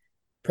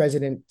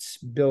 President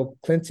Bill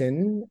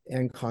Clinton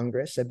and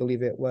Congress, I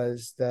believe it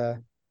was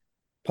the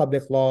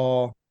public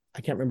law,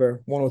 I can't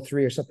remember,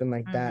 103 or something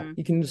like that.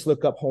 You can just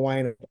look up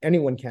Hawaiian,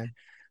 anyone can.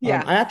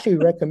 I actually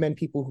recommend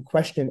people who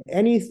question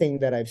anything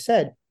that I've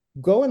said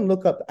Go and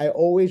look up. I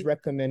always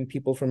recommend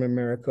people from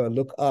America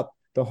look up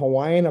the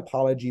Hawaiian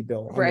Apology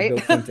Bill under Right. Bill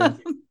Clinton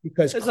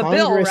because It's a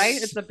bill,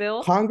 right? It's a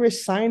bill.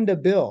 Congress signed a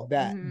bill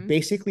that Mm-hmm.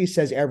 basically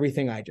says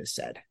everything I just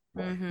said,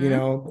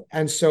 Mm-hmm.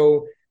 and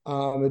so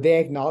they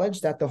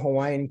acknowledge that the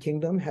Hawaiian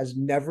Kingdom has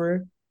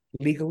never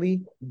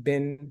legally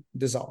been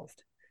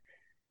dissolved.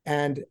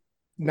 And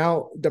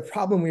now the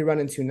problem we run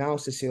into now,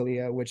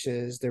 Cecilia, which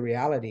is the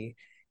reality,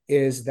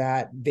 is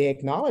that they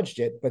acknowledged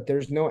it, but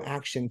there's no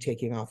action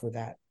taking off of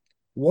that.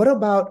 What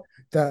about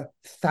the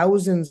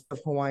thousands of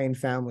Hawaiian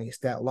families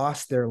that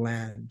lost their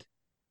land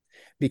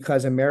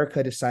because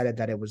America decided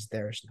that it was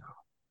theirs now,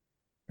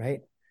 right?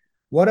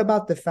 What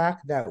about the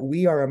fact that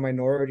we are a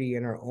minority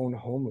in our own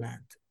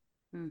homeland?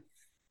 Mm.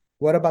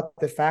 What about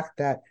the fact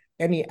that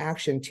any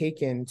action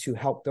taken to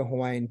help the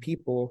Hawaiian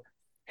people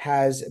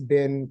has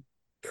been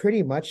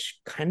pretty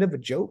much kind of a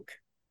joke?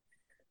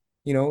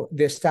 The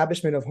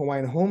establishment of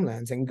Hawaiian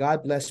homelands, and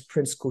God bless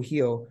Prince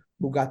Kuhio,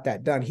 who got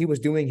that done. He was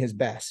doing his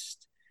best.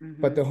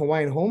 Mm-hmm. But the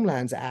Hawaiian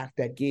Homelands Act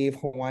that gave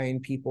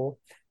Hawaiian people,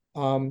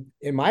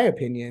 in my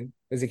opinion,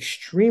 is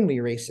extremely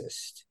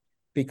racist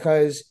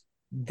because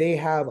they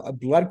have a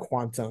blood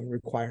quantum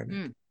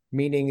requirement,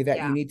 meaning that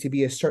you need to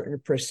be a certain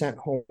percent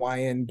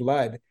Hawaiian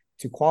blood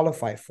to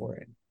qualify for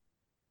it.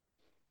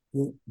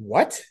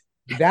 What?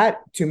 That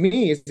to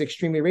me is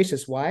extremely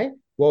racist. Why?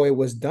 Well, it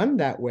was done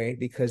that way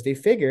because they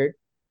figured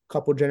a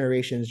couple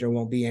generations there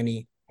won't be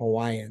any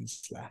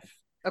Hawaiians left.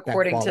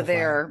 According to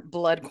their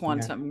blood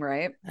quantum,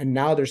 right? And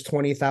now there's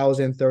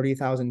 20,000,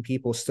 30,000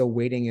 people still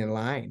waiting in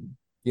line,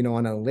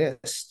 on a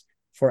list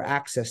for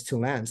access to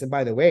lands. And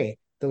by the way,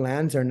 the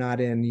lands are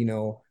not in,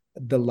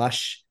 the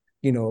lush,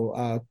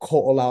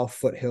 Ko'olau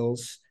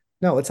foothills.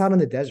 No, it's out in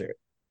the desert.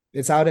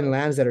 It's out in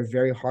lands that are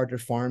very hard to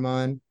farm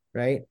on,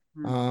 right?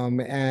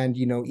 And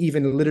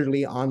even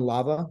literally on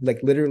lava, like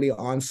literally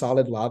on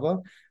solid lava,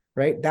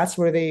 right? That's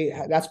what they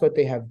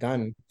have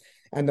done.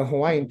 And the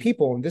Hawaiian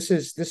people, and this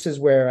is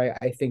where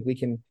I think we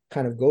can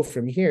kind of go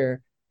from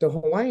here. The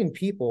Hawaiian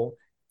people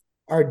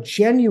are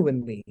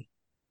genuinely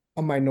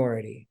a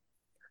minority.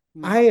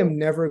 I am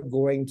never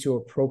going to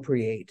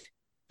appropriate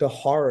the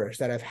horrors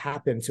that have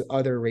happened to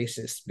other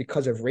races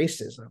because of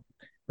racism,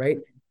 right?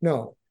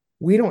 No,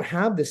 we don't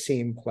have the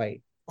same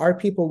plight. Our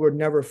people were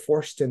never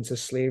forced into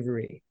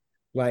slavery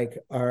like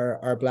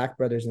our Black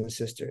brothers and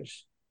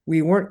sisters.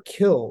 We weren't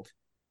killed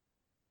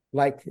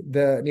like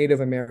the Native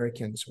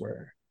Americans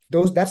were.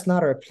 That's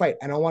not our plight.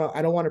 I don't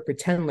want to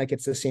pretend like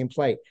it's the same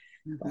plight.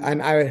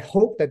 And I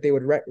hope that they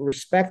would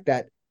respect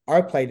that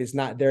our plight is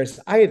not theirs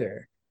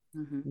either.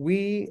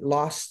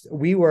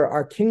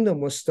 Our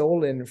kingdom was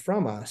stolen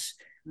from us,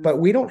 but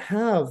we don't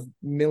have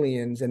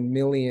millions and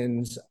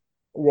millions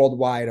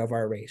worldwide of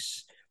our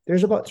race.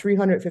 There's about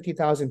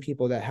 350,000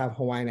 people that have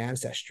Hawaiian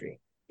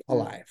ancestry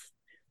alive.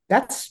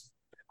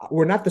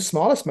 We're not the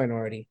smallest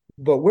minority,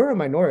 but we're a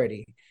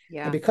minority.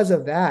 Yeah. And because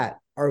of that,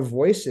 our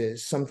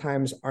voices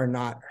sometimes are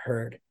not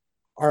heard.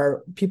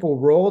 Our people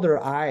roll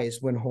their eyes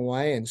when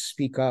Hawaiians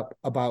speak up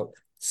about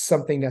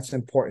something that's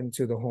important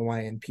to the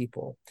Hawaiian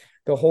people.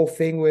 The whole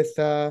thing with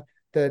the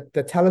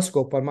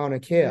telescope on Mauna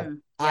Kea,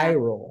 eye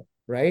roll,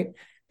 right?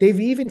 They've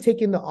even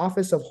taken the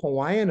Office of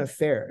Hawaiian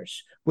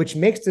Affairs, which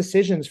makes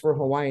decisions for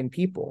Hawaiian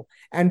people,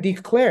 and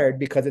declared,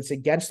 because it's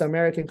against the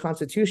American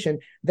Constitution,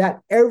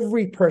 that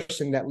every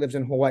person that lives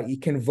in Hawaii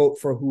can vote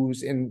for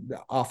who's in the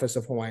Office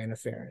of Hawaiian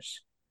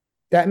Affairs.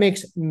 That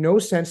makes no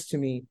sense to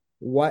me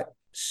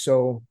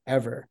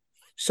whatsoever.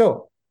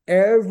 So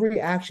every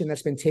action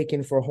that's been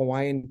taken for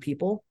Hawaiian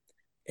people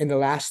in the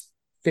last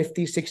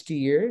 50, 60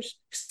 years,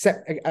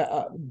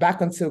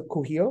 back until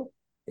Kuhio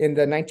in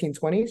the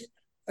 1920s,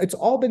 it's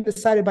all been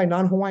decided by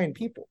non-Hawaiian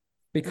people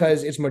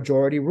because it's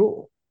majority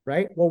rule,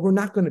 right? Well, we're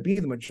not going to be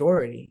the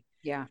majority.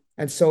 Yeah.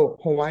 And so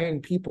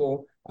Hawaiian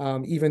people,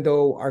 even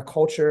though our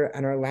culture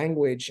and our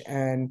language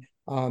and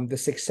the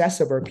success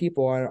of our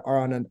people are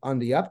on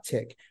the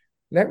uptick,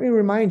 let me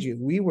remind you,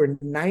 we were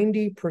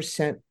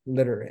 90%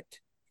 literate.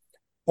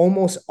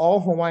 Almost all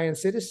Hawaiian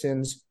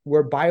citizens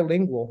were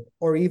bilingual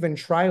or even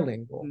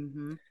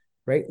trilingual,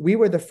 right? We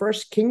were the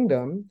first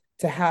kingdom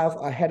to have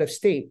a head of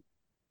state,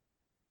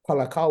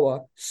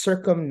 Kalakaua,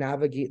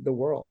 circumnavigate the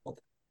world.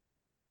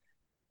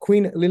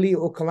 Queen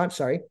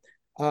Iolani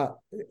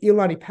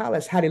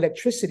Palace had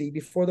electricity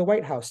before the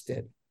White House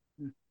did.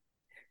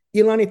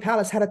 Iolani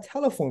Palace had a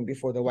telephone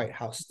before the White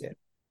House did.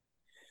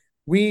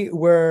 We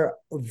were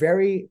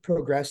very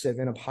progressive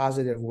in a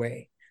positive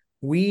way.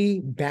 We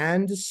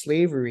banned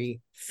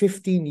slavery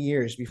 15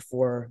 years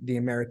before the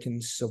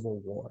American Civil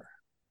War.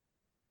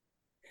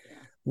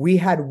 We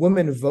had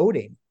women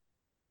voting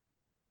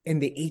in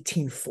the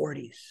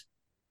 1840s.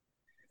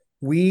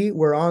 We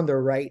were on the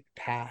right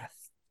path.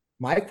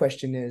 My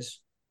question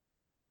is,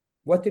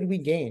 what did we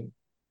gain?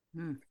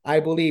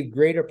 I believe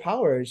greater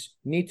powers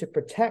need to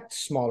protect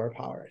smaller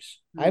powers.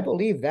 I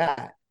believe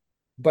that.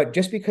 But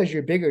just because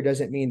you're bigger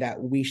doesn't mean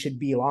that we should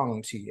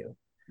belong to you.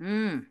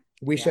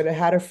 We should have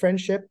had a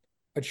friendship,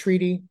 a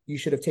treaty. You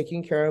should have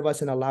taken care of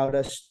us and allowed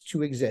us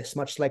to exist,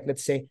 much like,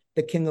 let's say,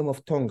 the Kingdom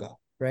of Tonga,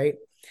 right?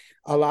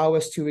 allow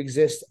us to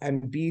exist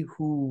and be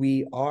who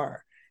we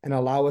are, and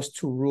allow us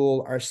to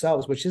rule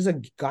ourselves, which is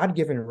a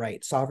God-given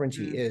right.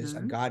 Sovereignty is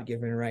a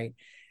God-given right.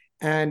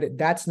 And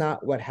that's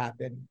not what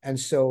happened. And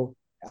so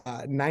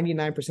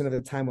 99% of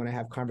the time when I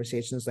have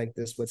conversations like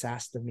this, what's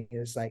asked of me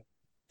is like,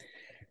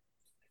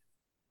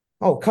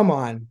 oh, come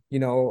on, you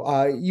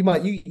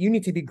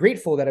need to be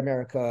grateful that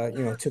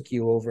America, took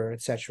you over,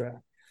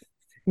 etc.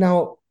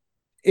 Now,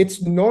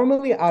 it's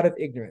normally out of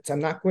ignorance. I'm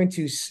not going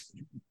to,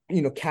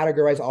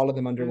 categorize all of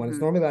them under one. It's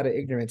normally out of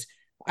ignorance.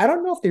 I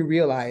don't know if they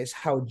realize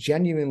how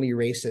genuinely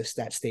racist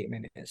that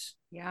statement is.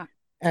 Yeah.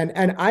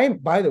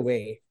 And by the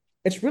way,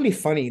 it's really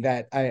funny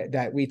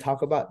that we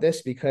talk about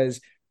this because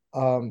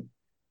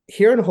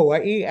here in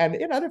Hawaii and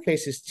in other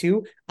places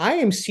too, I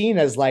am seen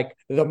as like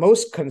the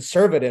most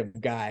conservative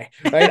guy,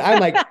 right? I'm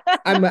like,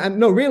 I'm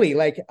no, really,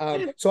 like,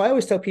 so I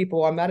always tell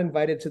people I'm not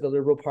invited to the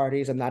liberal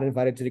parties. I'm not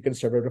invited to the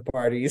conservative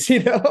parties,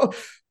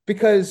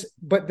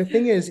 but the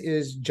thing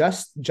is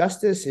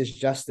justice is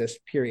justice,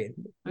 period.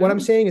 What I'm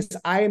saying is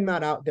I am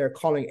not out there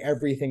calling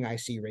everything I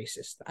see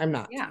racist. I'm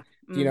not. Yeah.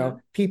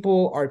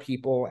 People are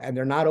people and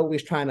they're not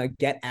always trying to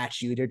get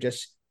at you. They're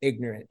just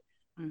ignorant.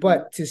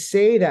 But to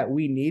say that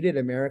we needed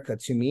America,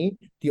 to me,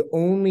 the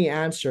only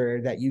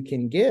answer that you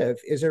can give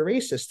is a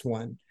racist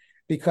one,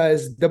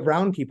 because the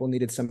brown people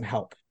needed some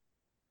help.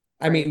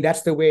 I mean,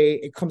 that's the way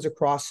it comes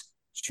across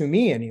to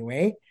me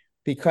anyway,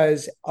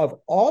 because of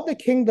all the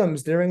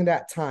kingdoms during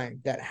that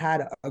time that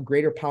had a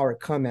greater power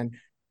come and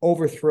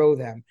overthrow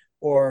them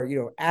or,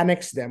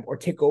 annex them or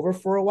take over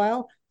for a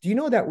while. Do you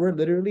know that we're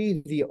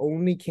literally the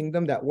only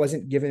kingdom that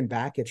wasn't given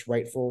back its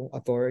rightful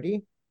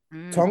authority?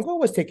 Tonga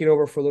was taken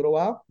over for a little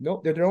while.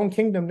 Nope, they're their own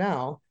kingdom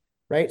now,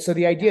 right? So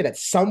the idea that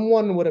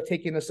someone would have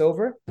taken us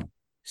over,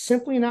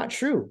 simply not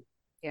true.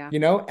 Yeah.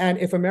 And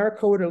if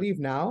America were to leave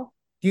now,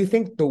 do you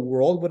think the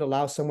world would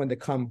allow someone to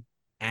come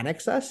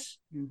annex us?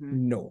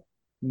 No.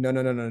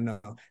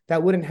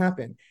 That wouldn't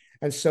happen.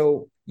 And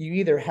so you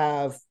either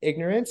have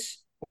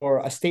ignorance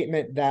or a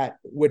statement that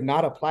would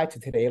not apply to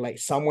today, like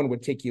someone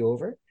would take you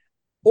over,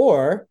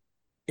 or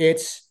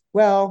it's,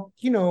 well,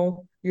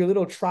 your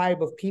little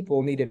tribe of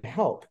people needed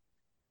help.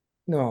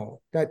 No,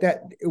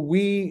 that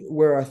we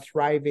were a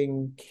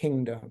thriving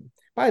kingdom.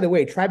 By the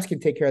way, tribes can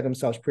take care of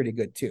themselves pretty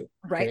good too.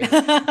 Right.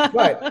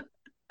 Okay?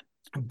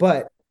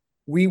 but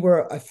we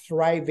were a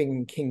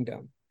thriving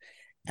kingdom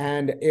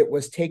and it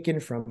was taken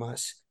from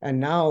us. And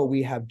now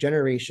we have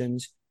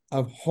generations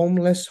of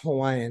homeless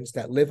Hawaiians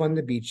that live on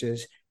the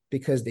beaches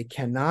because they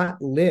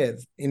cannot live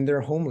in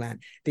their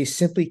homeland. They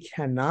simply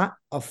cannot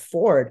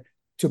afford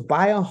to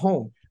buy a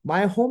home.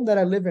 My home that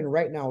I live in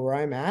right now, where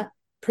I'm at,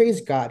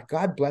 praise God,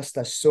 God blessed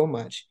us so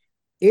much.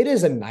 It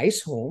is a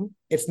nice home.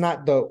 It's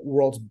not the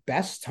world's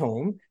best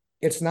home.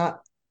 It's not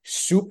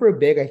super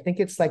big. I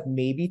think it's like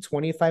maybe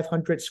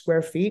 2,500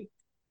 square feet,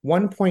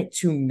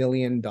 $1.2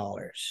 million.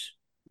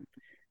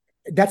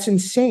 That's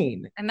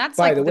insane. And that's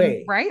by like the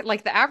way, right?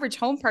 Like the average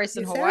home price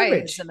in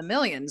Hawaii is in the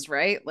millions,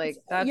 right? Like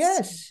that's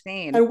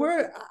insane. And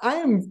I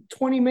am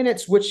 20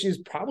 minutes, which is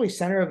probably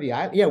center of the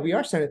island. Yeah, we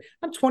are center.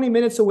 I'm 20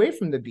 minutes away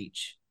from the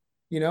beach.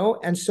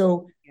 And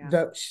so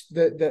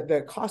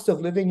the cost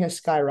of living has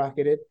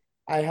skyrocketed.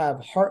 I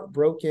have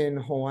heartbroken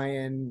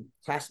Hawaiian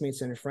classmates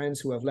and friends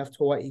who have left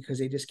Hawaii because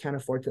they just can't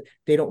afford to.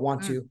 They don't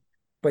want to,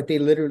 but they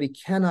literally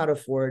cannot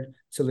afford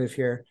to live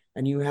here.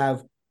 And you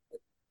have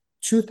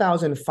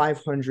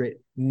 2,500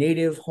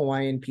 native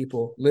Hawaiian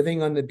people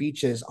living on the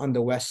beaches on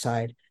the west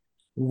side,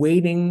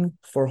 waiting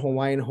for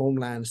Hawaiian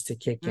homelands to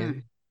kick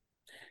in.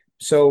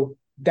 So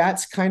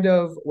that's kind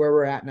of where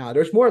we're at now.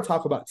 There's more to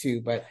talk about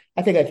too, but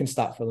I think I can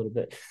stop for a little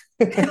bit.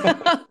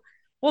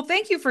 Well,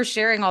 thank you for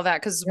sharing all that.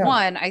 Because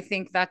one, I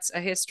think that's a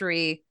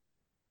history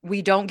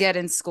we don't get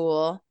in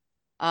school,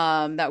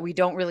 that we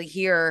don't really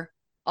hear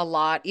a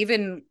lot,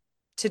 even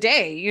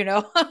today,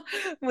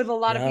 with a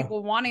lot of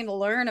people wanting to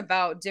learn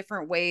about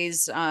different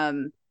ways,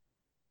 that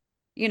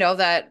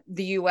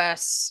the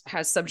US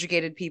has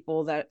subjugated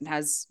people, that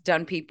has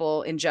done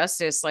people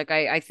injustice. Like,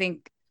 I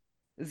think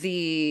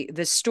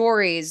the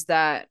stories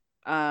that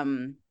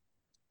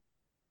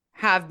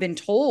have been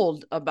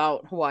told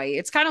about Hawaii,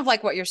 it's kind of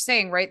like what you're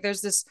saying, right?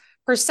 There's this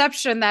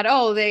perception that,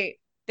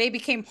 they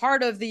became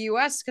part of the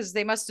US because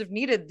they must have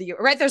needed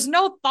right. There's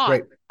no thought.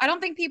 Right. I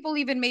don't think people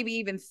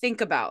even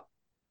think about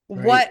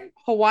what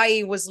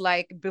Hawaii was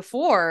like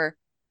before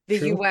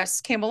the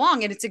US came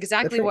along. And it's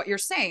exactly what you're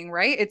saying,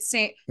 right? It's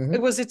saying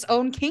it was its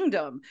own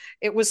kingdom.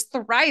 It was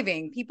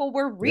thriving. People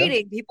were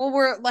reading. People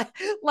were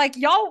like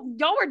y'all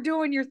were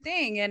doing your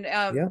thing. And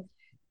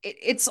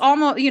it's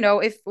almost,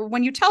 if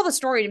when you tell the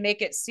story to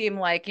make it seem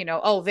like,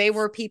 they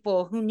were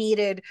people who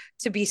needed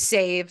to be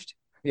saved,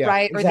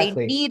 right? Exactly. Or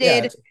they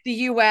needed the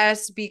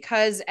US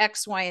because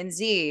X, Y, and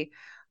Z.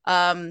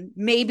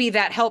 Maybe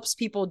that helps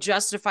people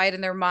justify it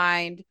in their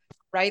mind,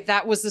 right?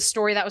 That was the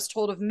story that was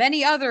told of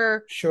many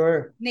other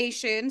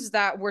nations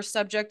that were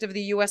subject of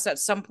the US at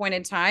some point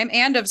in time,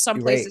 and of some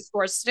places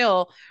who are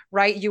still,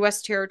 right,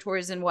 US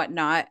territories and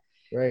whatnot.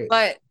 Right.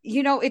 But,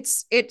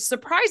 it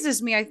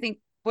surprises me, I think,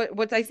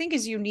 what I think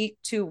is unique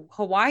to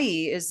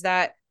Hawaii is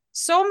that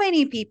so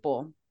many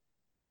people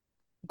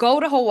go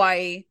to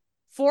Hawaii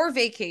for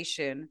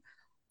vacation,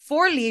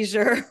 for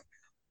leisure,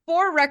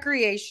 for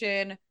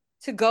recreation,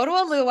 to go to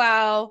a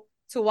luau,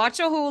 to watch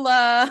a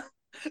hula,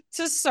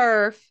 to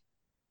surf,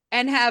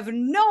 and have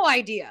no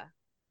idea,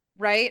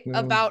 right, Mm,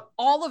 about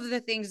all of the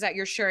things that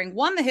you're sharing.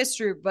 One, the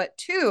history, but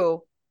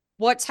two,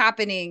 what's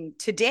happening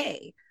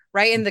today,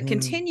 right? And the mhm,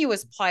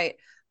 continuous plight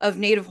of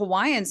Native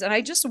Hawaiians. And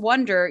I just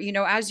wonder,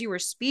 as you were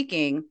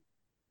speaking,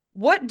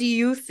 what do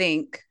you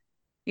think?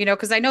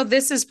 Because I know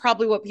this is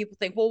probably what people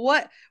think.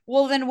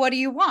 Well, then what do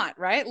you want,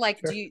 right? Like,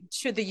 sure.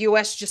 should the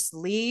US just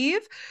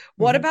leave?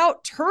 What Hmm.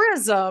 about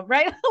tourism,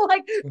 right?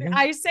 Like, Hmm.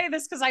 I say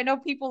this because I know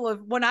people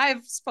have, when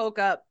I've spoke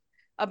up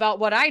about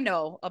what I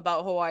know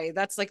about Hawaii,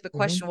 that's like the Hmm.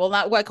 question. Well,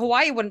 not like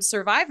Hawaii wouldn't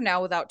survive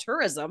now without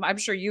tourism. I'm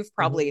sure you've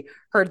Hmm. probably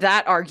heard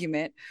that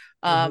argument.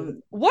 Hmm.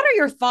 What are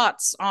your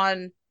thoughts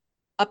on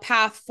a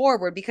path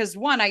forward? Because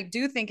one, I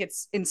do think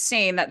it's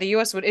insane that the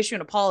US would issue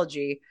an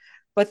apology,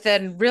 but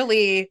then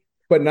really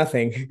But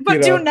nothing,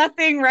 but do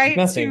nothing, right?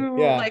 nothing.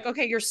 To Yeah. like,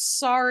 okay, you're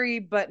sorry,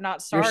 but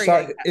not You're sorry, I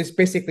sorry. guess. It's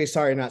basically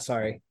sorry, not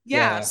sorry. Yeah.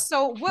 Yeah.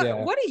 So what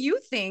Yeah. what do you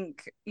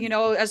think,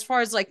 as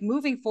far as like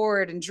moving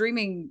forward and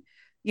dreaming,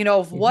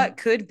 of Hmm. what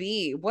could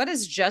be? What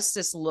does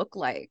justice look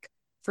like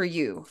for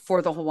you,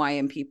 for the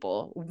Hawaiian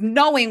people,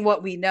 knowing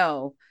what we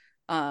know,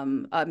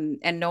 and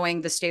knowing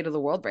the state of the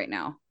world right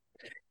now?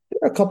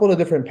 There are a couple of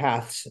different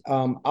paths.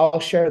 I'll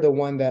share the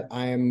one that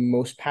I am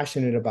most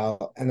passionate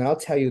about, and then I'll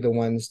tell you the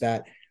ones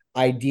that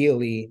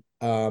ideally,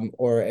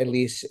 or at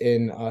least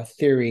in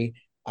theory,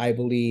 I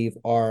believe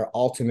are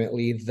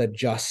ultimately the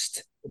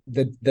just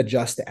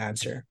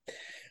answer.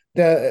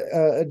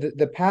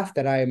 The path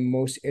that I am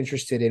most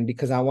interested in,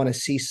 because I want to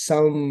see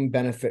some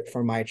benefit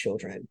for my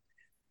children,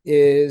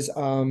 is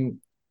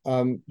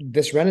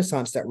this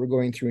renaissance that we're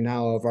going through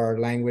now of our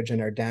language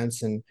and our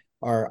dance and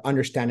our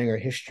understanding our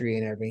history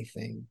and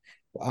everything,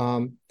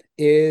 um,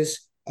 is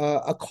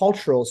a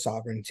cultural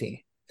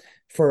sovereignty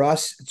for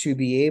us to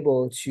be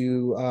able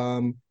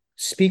to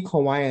speak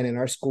Hawaiian in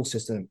our school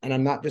system. And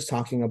I'm not just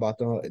talking about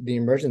the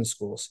immersion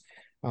schools.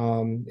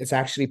 It's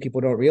actually,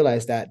 people don't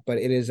realize that, but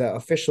it is an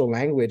official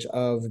language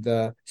of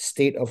the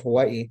state of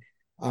Hawaii.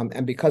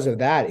 And because of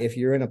that, if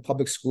you're in a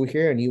public school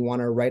here and you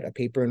want to write a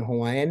paper in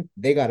Hawaiian,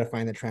 they got to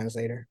find the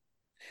translator.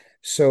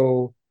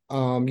 So,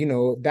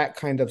 that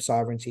kind of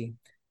sovereignty.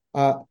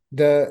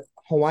 The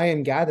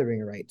Hawaiian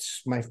gathering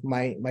rights.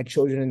 My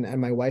children and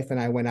my wife and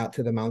I went out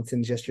to the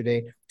mountains yesterday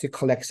to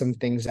collect some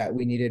things that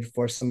we needed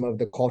for some of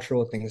the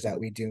cultural things that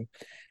we do.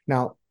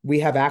 Now,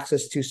 we have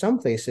access to some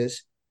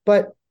places,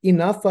 but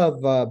enough of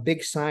a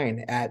big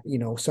sign at,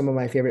 some of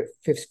my favorite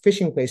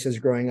fishing places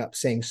growing up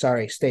saying,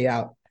 sorry, stay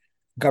out,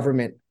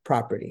 government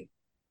property,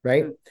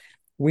 right? Mm.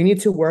 We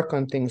need to work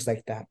on things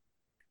like that.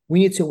 We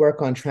need to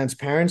work on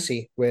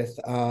transparency with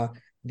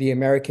the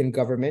American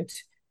government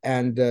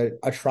and the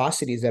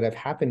atrocities that have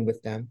happened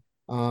with them.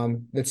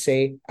 Let's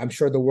say, I'm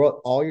sure the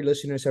world, all your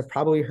listeners have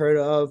probably heard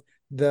of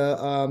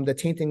the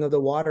tainting of the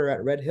water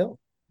at Red Hill,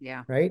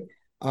 Yeah. right?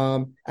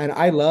 And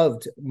I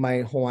loved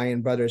my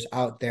Hawaiian brothers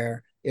out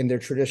there in their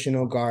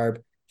traditional garb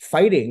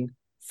fighting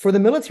for the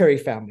military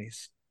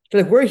families.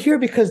 They're like, we're here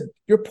because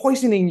you're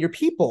poisoning your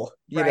people,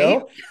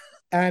 Right.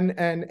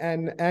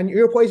 and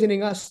you're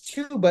poisoning us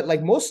too, but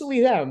like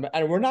mostly them,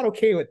 and we're not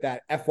okay with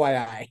that,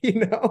 FYI,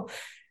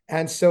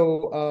 And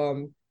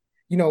so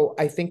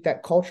I think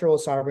that cultural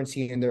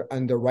sovereignty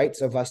and the rights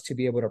of us to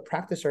be able to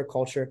practice our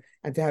culture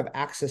and to have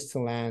access to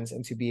lands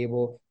and to be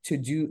able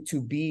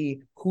to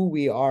be who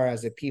we are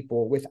as a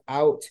people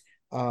without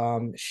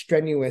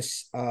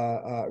strenuous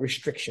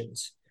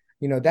restrictions.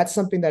 That's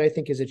something that I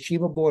think is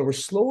achievable, and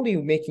we're slowly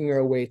making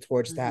our way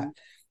towards that. Mhm.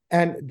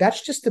 And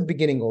that's just the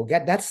beginning goal.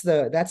 That's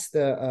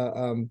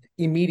the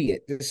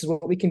immediate. This is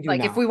what we can do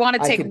Like, if now. we want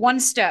to I take could, one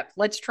step,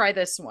 let's try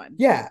this one.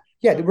 yeah,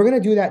 we're gonna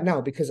do that now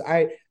because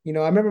I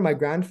remember my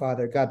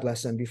grandfather, God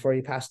bless him, before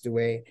he passed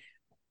away,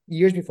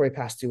 years before he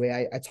passed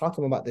away, I talked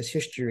to him about this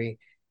history,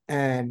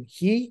 and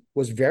he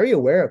was very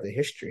aware of the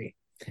history.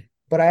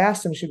 But I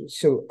asked him,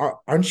 so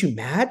aren't you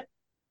mad?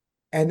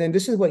 And then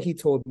this is what he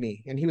told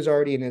me, and he was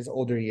already in his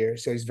older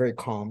years, so he's very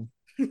calm.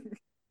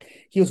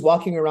 He was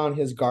walking around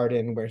his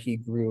garden where he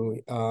grew,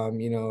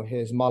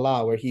 his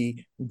mala, where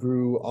he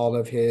grew all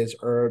of his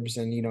herbs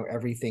and,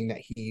 everything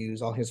that he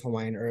used, all his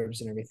Hawaiian herbs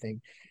and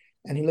everything.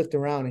 And he looked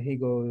around and he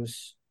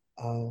goes,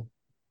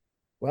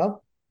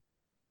 well,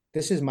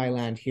 this is my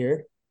land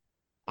here.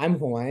 I'm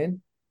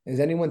Hawaiian. Is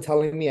anyone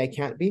telling me I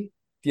can't be?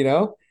 You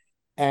know?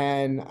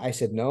 And I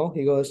said, no.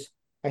 He goes,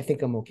 I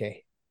think I'm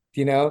okay.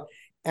 You know?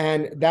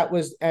 And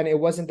it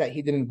wasn't that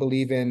he didn't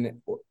believe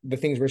in the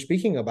things we're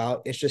speaking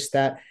about. It's just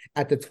that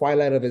at the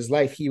twilight of his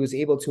life, he was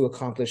able to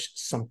accomplish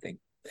something.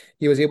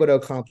 He was able to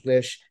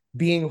accomplish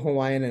being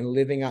Hawaiian and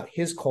living out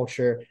his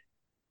culture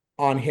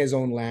on his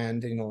own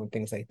land, and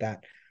things like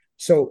that.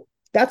 So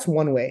that's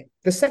one way.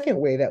 The second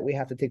way that we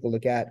have to take a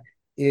look at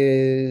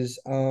is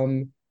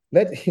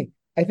let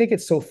I think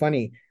it's so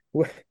funny.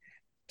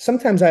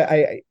 Sometimes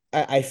I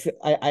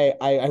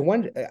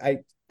wonder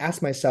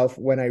ask myself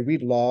when I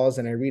read laws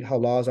and I read how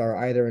laws are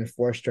either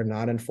enforced or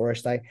not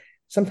enforced, I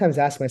sometimes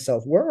ask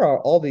myself, where are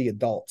all the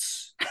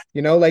adults?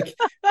 Like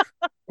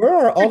where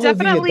are You're all of the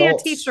definitely a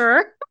adults?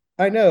 teacher.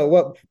 I know.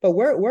 Well, but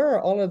where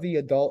are all of the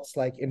adults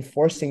like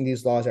enforcing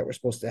these laws that we're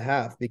supposed to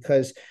have?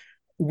 Because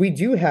we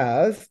do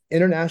have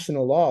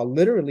international law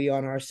literally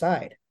on our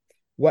side.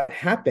 What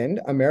happened?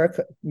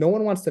 America, no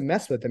one wants to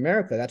mess with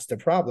America. That's the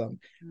problem.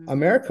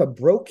 America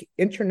broke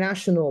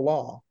international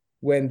law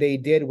when they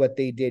did what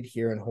they did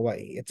here in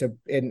Hawaii.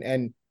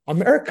 And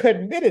America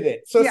admitted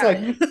it. So it's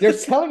like they're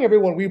telling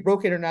everyone we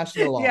broke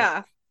international law.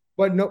 Yeah.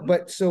 But no,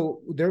 but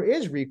so there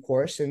is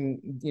recourse and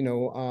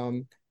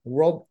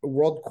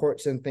world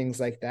courts and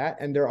things like that.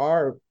 And there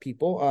are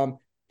people.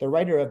 The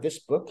writer of this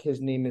book, his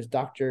name is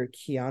Dr.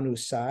 Keanu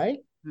Sai.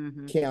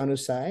 Keanu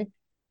Sai.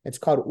 It's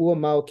called Ua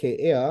Mau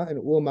Ke'ea,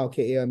 and Ua Mau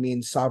Ke'ea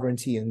means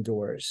sovereignty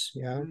endures.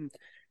 Yeah.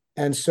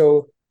 And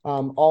so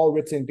all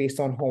written based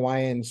on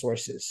Hawaiian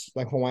sources,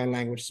 like Hawaiian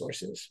language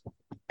sources.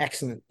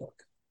 Excellent book.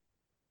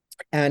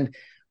 And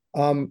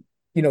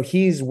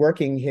he's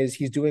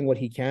doing what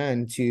he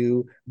can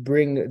to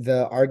bring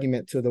the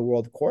argument to the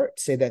world court,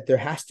 say that there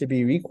has to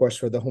be recourse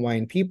for the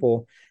Hawaiian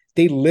people.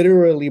 They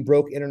literally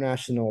broke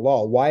international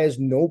law. Why is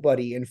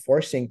nobody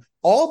enforcing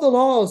all the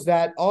laws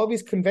that all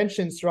these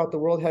conventions throughout the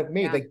world have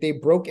made? Like they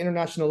broke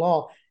international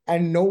law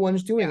and no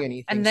one's doing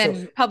anything. And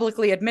then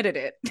publicly admitted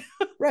it.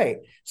 Right.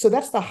 So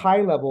that's the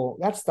high level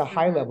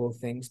of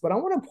things. But I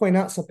want to point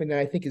out something that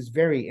I think is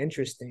very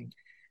interesting.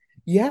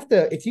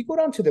 If you go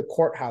down to the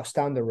courthouse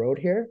down the road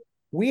here,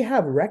 we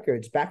have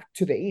records back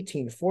to the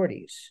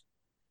 1840s.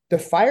 The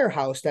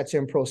firehouse that's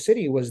in Pro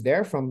City was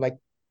there from like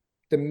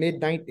the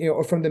mid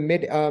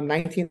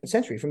 19th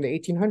century, from the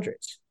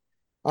 1800s.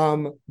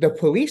 The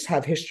police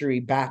have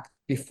history back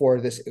before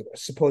this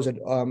supposed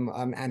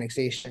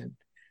annexation.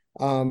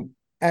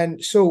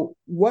 And so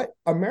what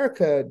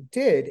America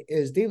did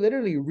is they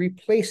literally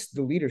replaced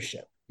the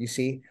leadership. You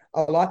see,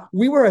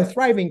 we were a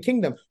thriving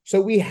kingdom.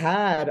 So we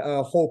had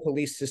a whole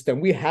police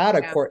system. We had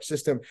a court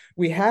system.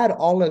 We had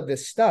all of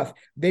this stuff.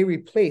 They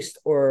replaced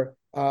or,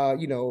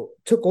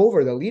 took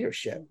over the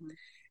leadership.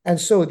 And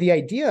so the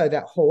idea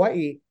that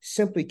Hawaii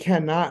simply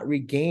cannot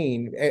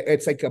regain,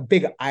 it's like a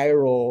big eye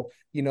roll,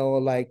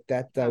 like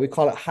that, we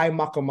call it high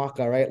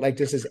makamaka, right? Like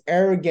just this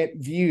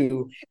arrogant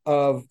view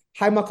of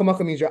high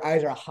makamaka means your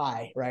eyes are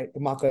high, right? The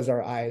makas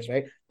are eyes,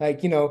 right?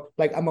 Like,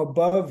 like I'm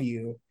above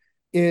you.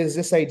 Is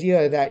this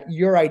idea that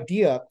your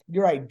idea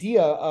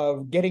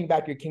of getting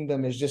back your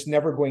kingdom is just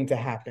never going to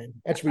happen.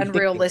 It's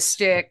ridiculous.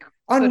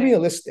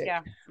 Unrealistic.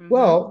 Yeah.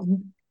 Well,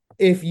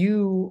 if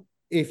you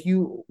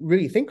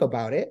really think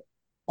about it,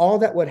 all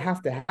that would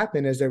have to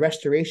happen is the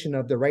restoration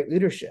of the right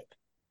leadership.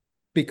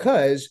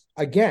 Because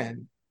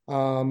again,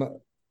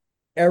 almost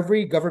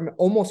every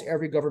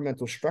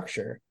governmental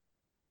structure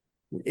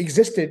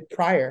existed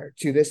prior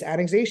to this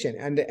annexation,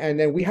 and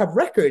then we have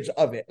records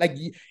of it. Like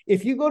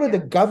if you go to the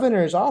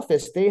governor's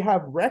office, they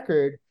have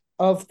record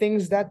of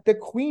things that the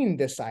queen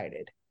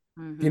decided.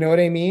 You know what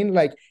I mean?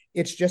 Like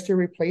it's just a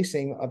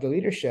replacing of the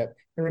leadership.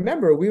 And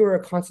remember, we were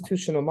a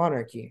constitutional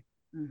monarchy.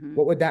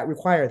 What would that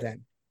require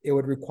then? It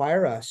would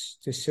require us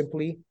to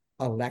simply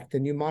elect a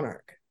new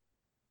monarch.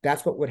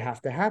 That's what would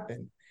have to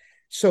happen.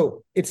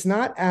 So it's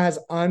not as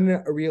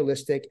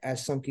unrealistic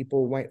as some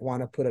people might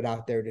want to put it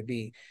out there to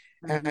be.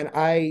 And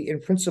I, in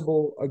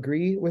principle,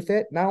 agree with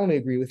it. Not only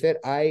agree with it,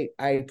 I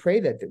pray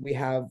that we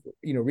have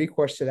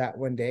recourse to that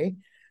one day.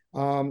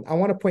 I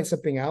want to point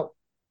something out.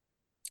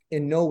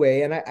 In no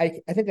way, and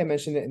I think I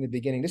mentioned it in the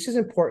beginning. This is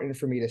important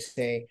for me to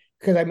say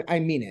because I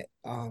mean it.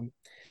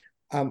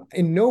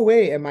 In no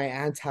way am I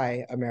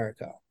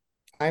anti-America.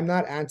 I'm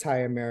not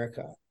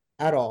anti-America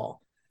at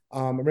all.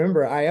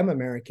 Remember, I am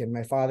American.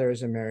 My father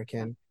is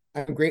American.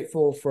 I'm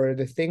grateful for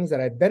the things that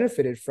I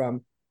benefited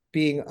from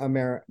being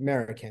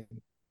American.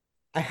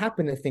 I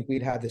happen to think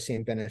we'd have the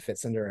same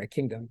benefits under our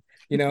kingdom,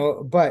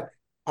 but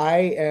I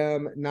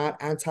am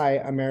not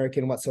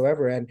anti-American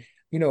whatsoever. And,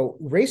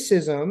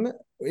 racism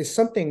is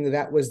something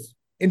that was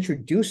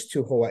introduced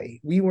to Hawaii.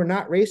 We were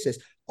not racist.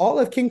 All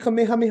of King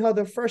Kamehameha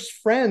the First's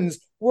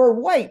friends were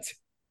white.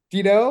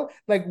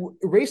 Like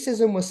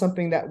racism was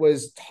something that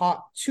was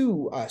taught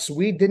to us.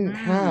 We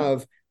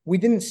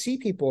didn't see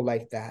people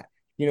like that.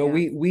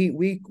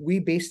 We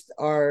based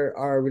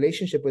our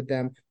relationship with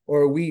them,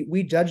 or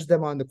we judged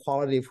them on the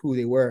quality of who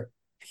they were,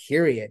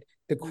 period.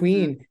 The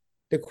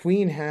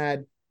queen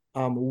had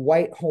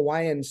white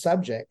Hawaiian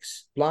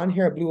subjects, blonde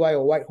hair, blue eye,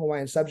 or white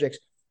Hawaiian subjects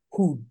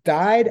who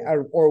died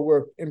or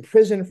were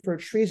imprisoned for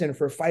treason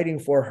for fighting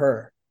for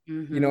her,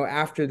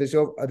 after this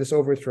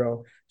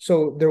overthrow.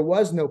 So there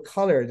was no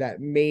color that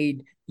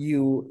made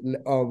you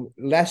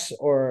less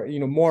or,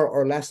 more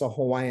or less a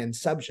Hawaiian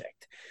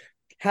subject.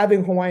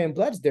 Having Hawaiian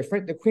blood's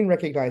different. The queen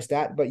recognized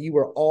that, but you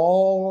were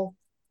all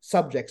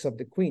subjects of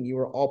the queen. You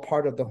were all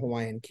part of the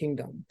Hawaiian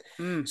kingdom.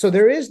 So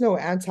there is no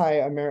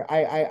anti-American.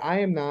 I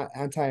am not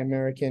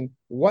anti-American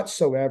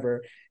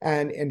whatsoever.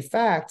 And in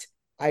fact,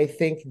 I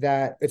think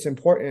that it's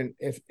important,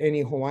 if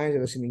any Hawaiians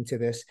are listening to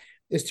this,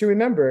 is to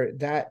remember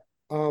that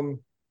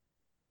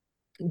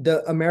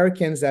the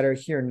Americans that are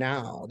here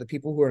now, the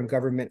people who are in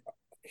government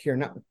here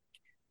now,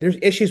 there's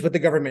issues with the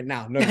government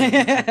now. No,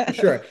 for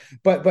sure.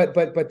 But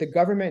the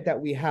government that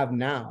we have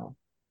now,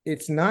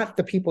 it's not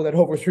the people that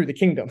overthrew the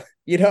kingdom,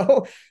 you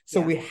know? So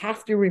Yeah. we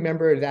have to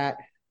remember that,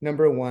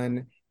 number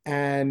one.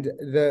 And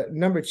the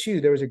number two,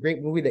 there was a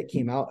great movie that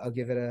came out. I'll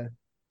give it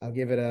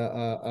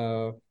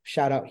a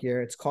shout out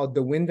here. It's called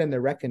The Wind and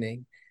the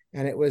Reckoning.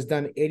 And it was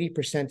done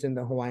 80% in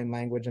the Hawaiian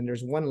language. And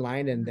there's one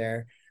line in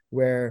there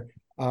where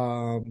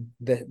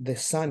the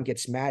son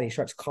gets mad. He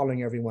starts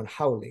calling everyone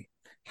haole.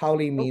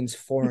 Haole Oh. means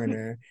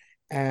foreigner,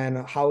 and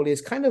haole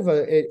is kind of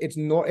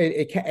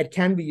it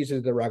can be used as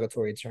a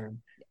derogatory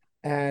term.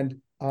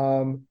 And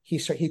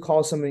he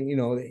calls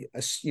someone,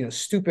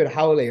 stupid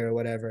haole or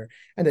whatever,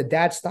 and the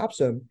dad stops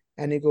him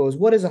and he goes,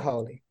 "What is a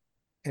haole?"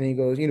 And he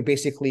goes,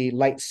 basically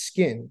light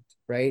skinned,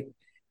 right,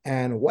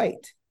 and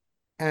white.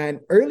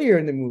 And earlier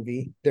in the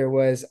movie, there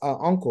was an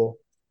uncle,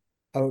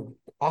 a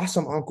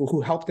awesome uncle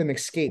who helped them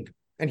escape,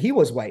 and he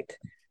was white,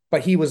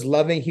 but he was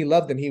loving. He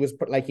loved them. He was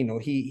like,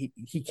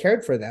 he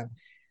cared for them.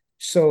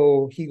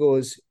 So he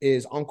goes,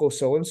 "Is Uncle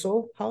so and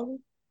so how?"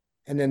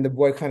 And then the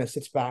boy kind of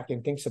sits back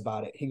and thinks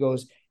about it. He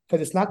goes,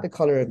 "Because it's not the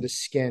color of the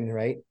skin,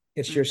 right?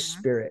 It's your Mhm.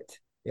 spirit.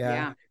 Yeah,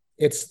 Yeah.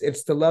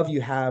 it's the love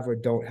you have or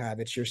don't have.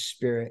 It's your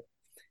spirit."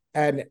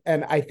 And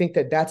I think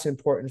that that's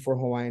important for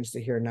Hawaiians to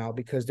hear now,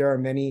 because there are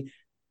many,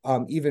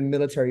 even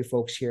military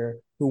folks here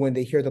who, when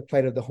they hear the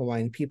plight of the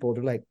Hawaiian people,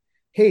 they're like,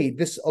 "Hey,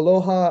 this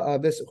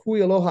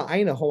hui aloha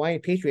aina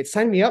Hawaiian patriot,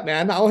 sign me up,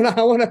 man. I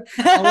wanna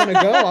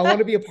go. I want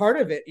to be a part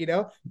of it,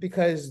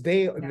 because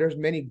Yeah. there's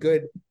many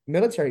good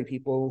military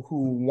people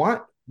who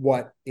want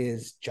what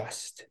is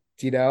just,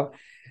 you know.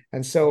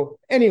 And so,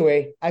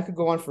 anyway, I could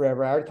go on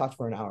forever. I already talked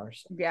for an hour.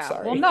 So Yeah.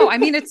 Well, sorry. no, I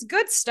mean, it's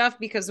good stuff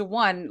because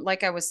one,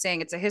 like I was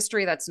saying, it's a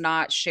history that's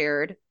not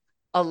shared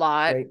a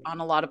lot Right, on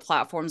a lot of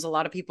platforms. A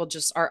lot of people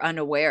just are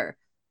unaware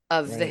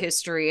of the right.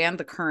 history and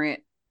the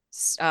current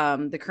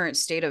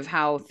state of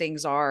how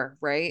things are,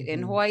 right, in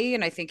Mm-hmm. Hawaii.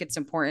 And I think it's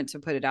important to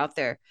put it out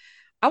there.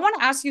 I want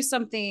to ask you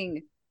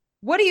something.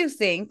 What do you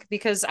think?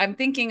 Because I'm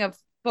thinking of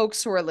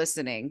folks who are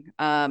listening.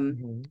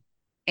 Mm-hmm.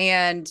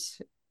 And,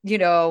 you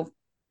know,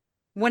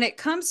 when it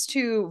comes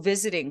to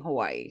visiting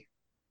Hawaii,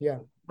 Yeah.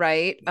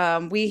 right?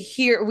 We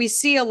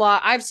see a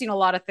lot. I've seen a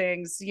lot of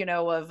things,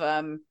 of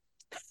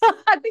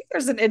I think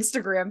there's an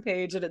Instagram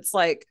page and it's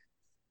like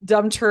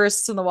dumb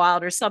tourists in the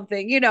wild or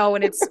something,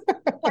 and it's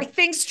like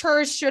things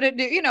tourists shouldn't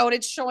do, and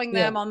it's showing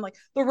Yeah. them on like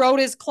the road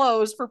is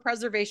closed for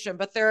preservation,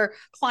 but they're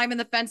climbing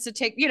the fence to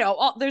take,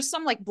 there's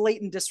some like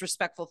blatant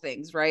disrespectful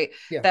things, right?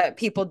 Yeah. That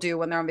people do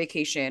when they're on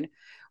vacation.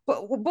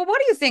 But what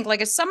do you think,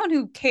 like as someone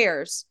who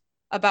cares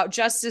about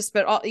justice,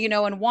 but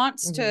and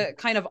wants Mm-hmm. to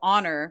kind of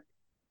honor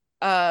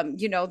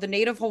the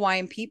native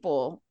Hawaiian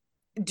people,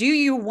 do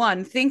you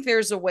one think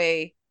there's a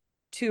way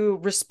to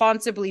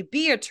responsibly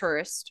be a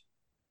tourist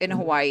in Mm-hmm.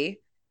 Hawaii?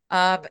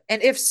 And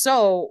if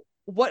so,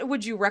 what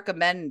would you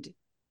recommend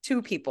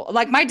to people?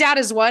 Like my dad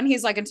is one.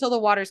 He's like, until the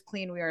water's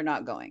clean, we are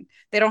not going.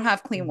 They don't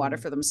have clean water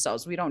Mm-hmm. for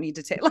themselves. We don't need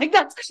to take like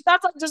that's like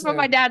just what Yeah.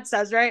 my dad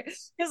says, right?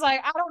 He's like,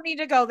 I don't need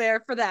to go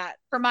there for that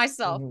for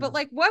myself. But Mm-hmm.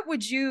 like, what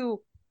would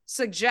you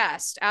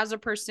suggest as a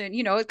person?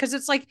 Because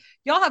it's like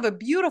y'all have a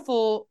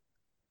beautiful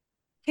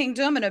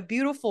kingdom and a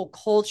beautiful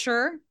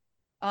culture.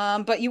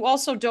 But you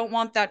also don't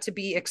want that to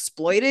be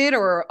exploited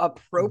or Mm-hmm.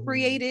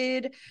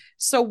 appropriated.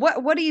 So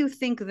what do you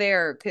think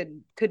there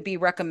could be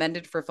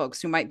recommended for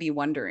folks who might be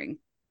wondering?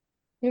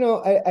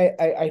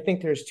 I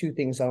think there's two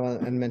things I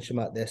want to mention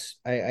about this.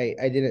 I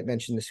didn't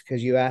mention this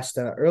because you asked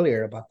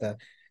earlier about the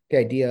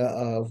idea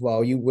of,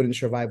 well, you wouldn't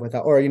survive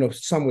without, or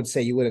some would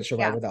say you wouldn't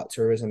survive Yeah. without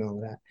tourism and all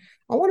of that.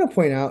 I want to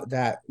point out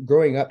that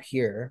growing up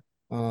here,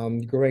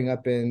 growing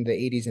up in the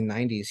 80s and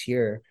 90s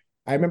here,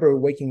 I remember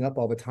waking up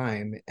all the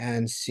time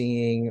and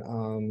seeing,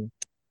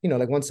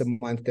 like once a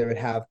month they would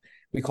have,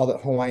 we called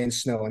it Hawaiian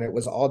snow, and it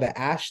was all the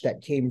ash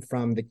that came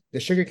from the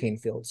sugarcane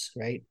fields,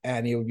 right?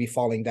 And it would be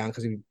falling down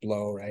because it would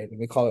blow, right? And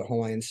we call it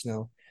Hawaiian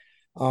snow.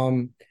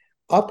 Um,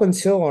 Up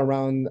until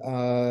around,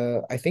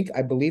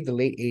 I believe the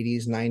late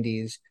 80s,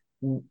 90s,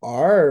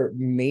 our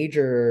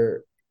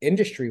major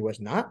industry was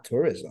not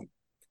tourism.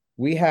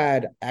 We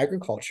had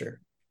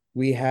agriculture.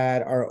 We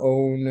had our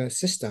own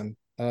system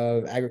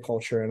of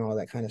agriculture and all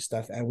that kind of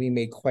stuff. And we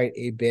made quite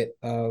a bit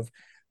of,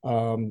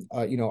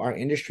 our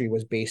industry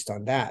was based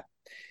on that.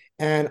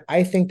 And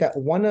I think that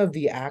one of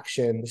the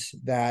actions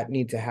that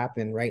need to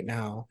happen right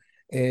now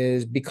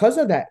is because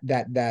of that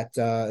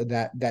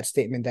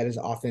statement that is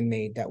often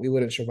made that we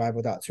wouldn't survive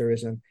without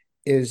tourism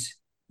is,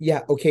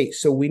 yeah, okay,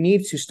 so we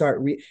need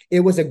to it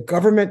was a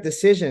government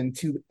decision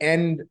to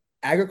end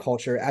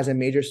agriculture as a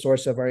major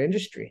source of our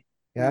industry.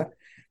 Yeah.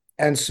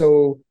 And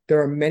so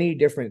there are many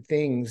different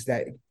things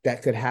that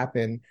could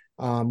happen,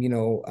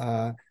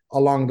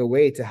 along the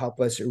way to help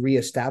us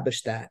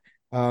reestablish that.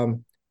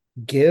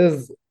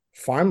 Give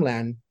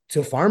farmland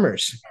to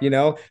farmers,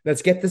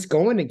 let's get this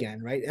going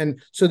again, right?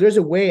 And so there's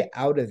a way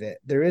out of it.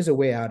 There is a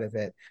way out of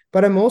it.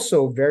 But I'm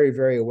also very,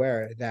 very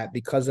aware that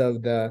because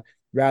of the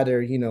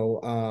rather,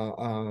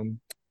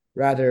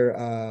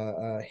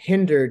 rather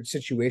hindered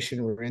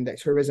situation we're in, that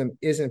tourism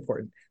is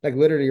important. Like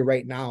literally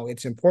right now,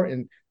 it's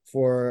important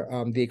for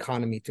the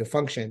economy to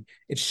function.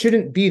 It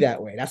shouldn't be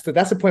that way. That's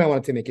the point I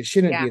wanted to make. It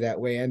shouldn't Yeah. be that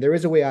way, and there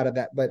is a way out of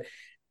that. But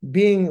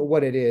being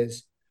what it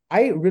is,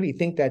 I really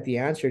think that the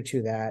answer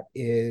to that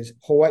is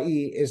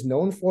Hawaii is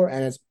known for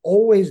and has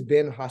always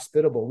been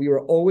hospitable. We were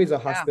always a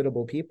Yeah.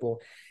 hospitable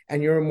people,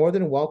 and you're more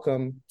than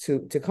welcome to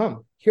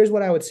come. Here's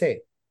what I would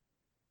say: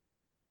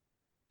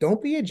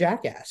 don't be a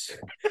jackass.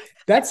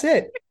 That's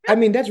it. I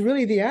mean, that's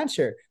really the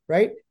answer,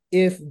 right?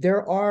 If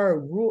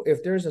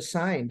there's a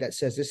sign that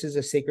says this is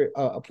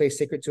a place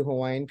sacred to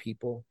Hawaiian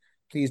people,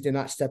 please do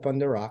not step on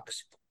the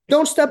rocks.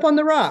 Don't step on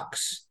the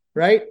rocks,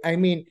 right? I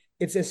mean,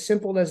 it's as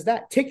simple as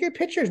that. Take your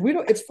pictures. We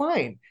don't. It's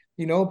fine,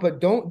 but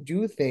don't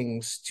do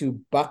things to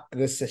buck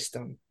the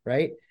system,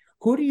 right?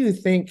 Who do you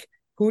think?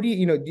 Who do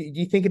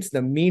you think it's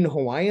the mean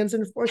Hawaiians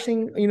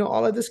enforcing,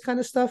 all of this kind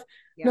of stuff?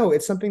 Yeah. No,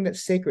 it's something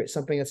that's sacred,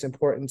 something that's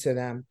important to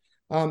them.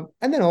 And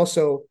then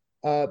also,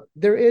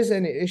 there is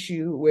an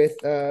issue with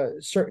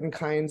certain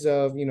kinds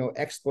of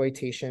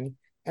exploitation,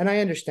 and I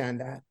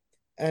understand that,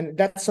 and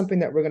that's something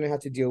that we're going to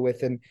have to deal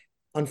with. And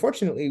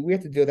unfortunately, we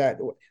have to deal that.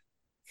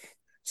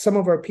 Some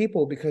of our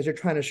people, because they're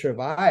trying to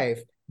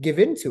survive, give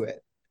into it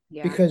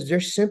Yeah. because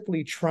they're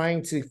simply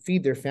trying to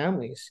feed their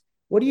families.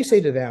 What do you say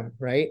to them,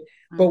 right?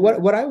 But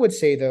Mhm. what I would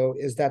say though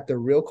is that the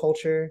real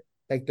culture,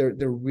 like the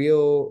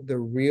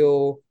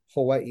real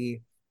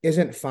Hawaii,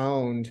 isn't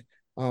found.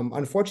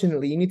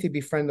 Unfortunately, you need to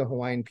befriend the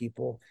Hawaiian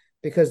people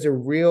because the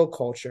real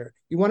culture.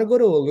 You want to go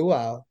to a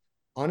luau.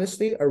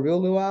 Honestly, a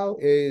real luau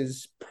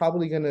is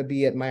probably going to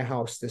be at my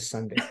house this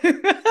Sunday.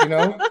 You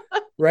know,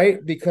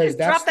 right? Because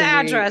that's Drop the the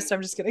way. address.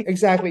 I'm just kidding.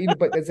 Exactly,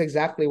 but that's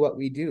exactly what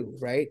we do,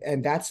 right?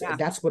 And that's Yeah.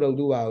 that's what a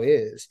luau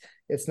is.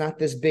 It's not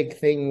this big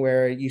thing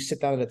where you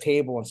sit down at a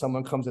table and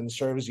someone comes and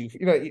serves you.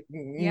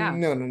 Yeah.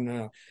 No, no, no,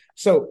 no.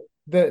 So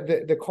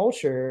the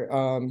culture,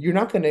 you're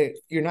not gonna.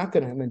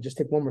 I mean, just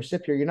take one more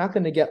sip here. You're not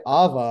gonna get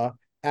ava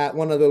at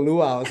one of the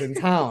luau's in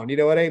town. You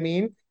know what I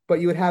mean? But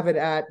you would have it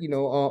at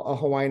a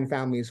Hawaiian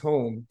family's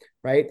home,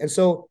 right? And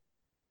so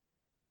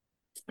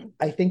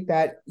I think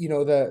that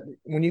the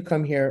when you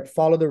come here,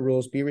 follow the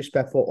rules, be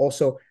respectful.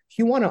 Also, if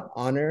you want to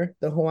honor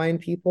the Hawaiian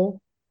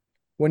people,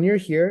 when you're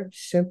here,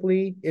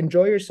 simply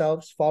enjoy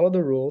yourselves, follow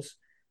the rules,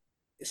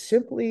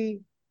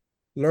 simply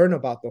learn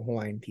about the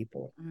Hawaiian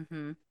people.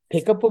 Mm-hmm.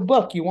 Pick up a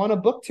book. You want a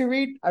book to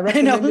read? I I know.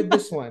 recommended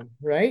this one,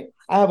 right?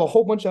 I have a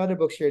whole bunch of other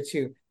books here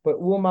too, but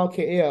Ua Mau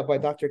Ke'ea by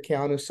Dr.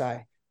 Keanu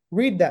Sai.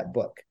 Read that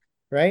book,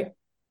 right?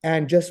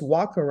 And just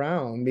walk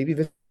around, maybe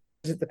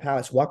visit the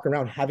palace, walk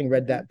around having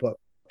read that book.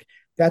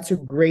 That's a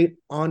great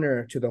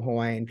honor to the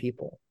Hawaiian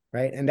people,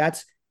 right? And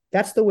that's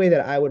the way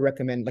that I would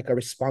recommend like a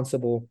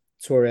responsible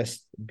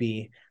tourist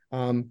be.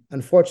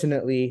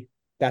 Unfortunately,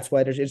 that's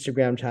why there's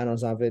Instagram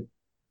channels of it.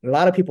 A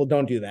lot of people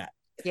don't do that.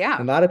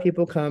 Yeah. A lot of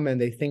people come and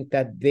they think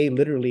that they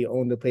literally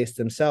own the place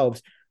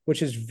themselves,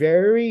 which is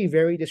very,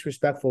 very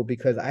disrespectful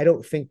because I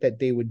don't think that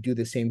they would do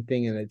the same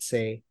thing in, let's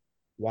say,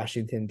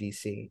 Washington,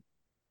 D.C.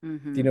 Do you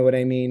Mm-hmm. know what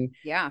I mean?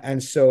 Yeah.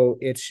 And so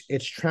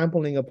it's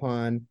trampling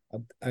upon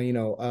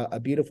a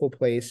beautiful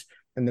place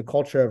and the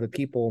culture of the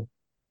people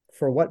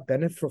for what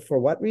benefit for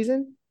what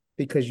reason?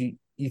 Because you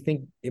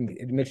think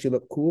it makes you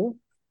look cool?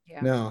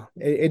 Yeah. No,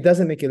 it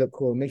doesn't make you look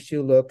cool. It makes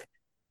you look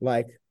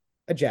like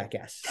a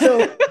jackass.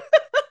 So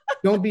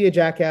don't be a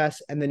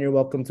jackass, and then you're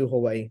welcome to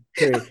Hawaii.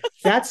 Period.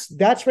 That's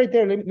right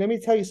there. Let me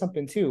tell you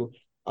something too.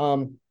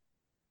 And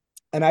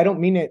I don't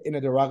mean it in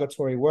a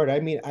derogatory word. I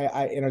mean,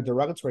 I in a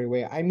derogatory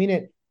way. I mean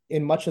it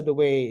in much of the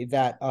way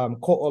that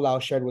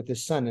Ko'olau shared with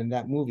his son in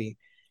that movie.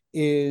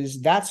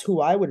 That's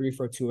who I would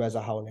refer to as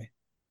a haole,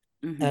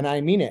 Mm-hmm. and I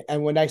mean it.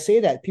 And when I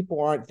say that,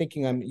 people aren't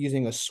thinking I'm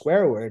using a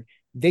swear word.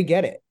 They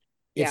get it.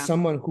 It's Yeah.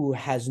 someone who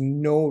has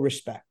no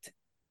respect,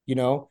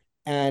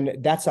 and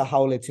that's a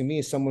haole to me.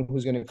 Is someone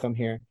who's going to come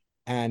here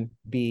and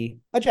be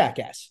a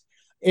jackass.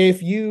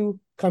 If you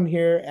come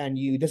here and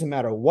you doesn't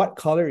matter what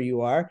color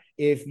you are,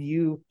 if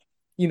you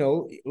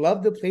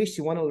love the place,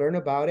 you want to learn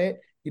about it,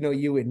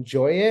 you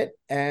enjoy it,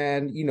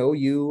 and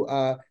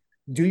you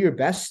do your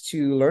best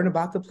to learn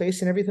about the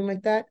place and everything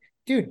like that,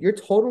 dude, you're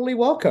totally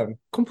welcome,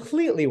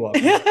 completely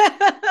welcome.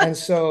 And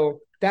so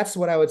that's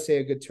what I would say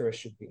a good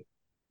tourist should be.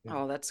 Yeah.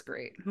 Oh, that's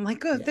great. I'm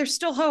like, oh, Yeah. there's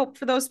still hope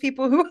for those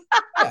people who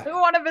Yeah. who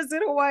want to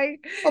visit Hawaii.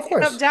 Of Hit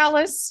up course.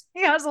 Dallas.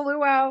 He has a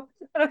luau.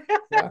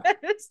 Yeah.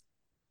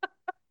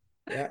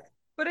 Yeah.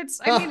 But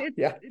I mean,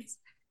 Yeah.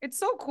 it's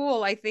so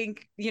cool. I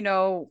think,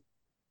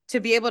 to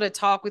be able to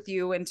talk with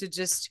you and to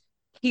just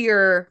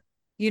hear,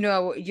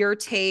 your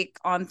take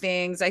on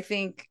things. I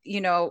think,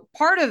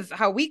 part of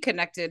how we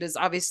connected is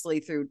obviously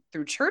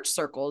through church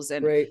circles.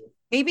 And Right.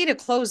 maybe to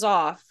close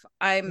off,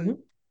 Mhm.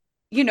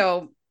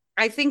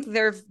 I think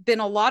there've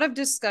been a lot of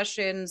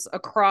discussions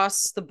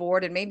across the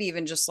board and maybe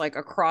even just like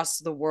across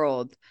the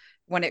world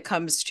when it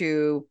comes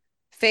to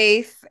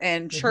faith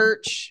and Mhm.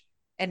 church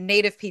and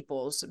native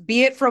peoples,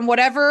 be it from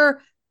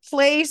whatever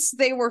place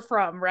they were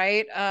from,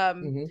 right?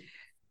 Mhm.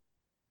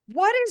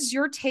 What is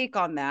your take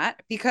on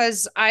that?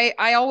 Because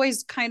I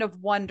always kind of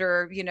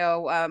wonder,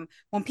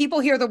 when people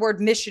hear the word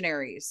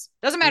missionaries,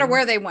 doesn't matter Mhm.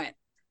 where they went.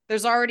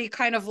 There's already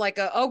kind of like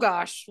a, oh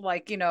gosh,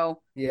 like,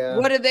 Yeah.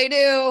 what did they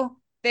do?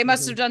 They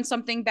must have Hmm. done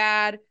something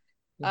bad.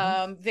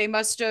 Hmm. They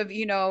must have,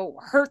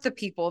 hurt the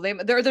people.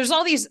 There's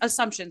all these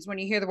assumptions when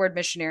you hear the word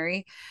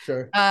missionary.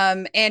 Sure.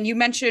 And you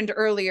mentioned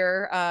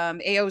earlier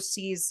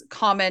AOC's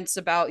comments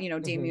about,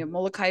 Hmm. Damian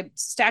Molokai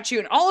statue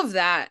and all of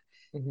that.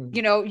 Hmm.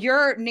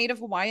 You're Native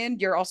Hawaiian,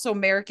 you're also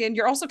American,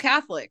 you're also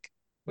Catholic,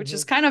 which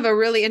is Hmm. kind of a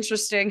really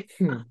interesting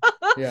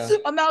Yeah.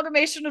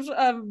 amalgamation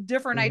of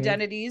different Hmm.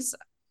 identities.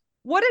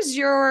 What is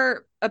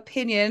your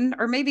opinion,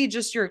 or maybe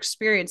just your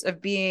experience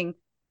of being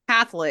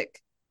Catholic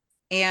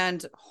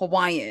and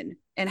Hawaiian?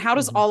 And how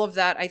does Hmm. all of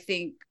that, I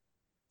think,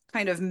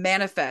 kind of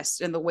manifest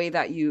in the way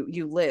that you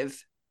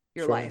live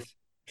your Sure. life?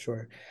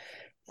 Sure.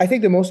 I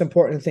think the most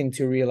important thing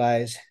to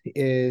realize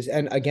is,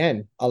 and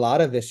again, a lot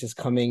of this is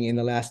coming in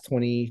the last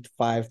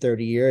 25,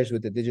 30 years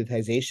with the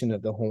digitization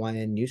of the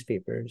Hawaiian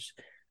newspapers.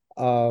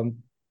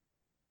 Um,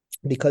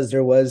 because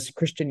there was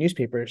Christian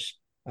newspapers.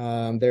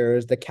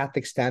 There's the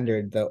Catholic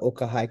Standard, the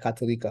Okahai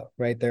Katolika,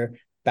 right? They're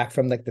back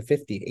from like the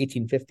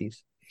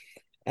 1850s.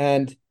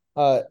 And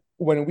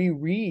when we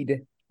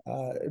read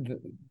uh,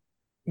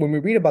 when we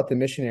read about the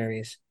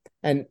missionaries,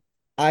 and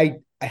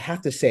I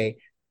have to say,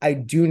 I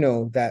do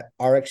know that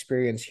our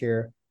experience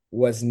here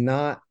was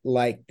not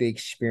like the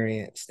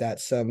experience that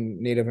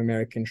some Native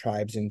American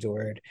tribes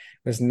endured.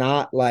 It was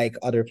not like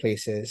other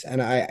places.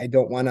 And I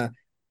don't want to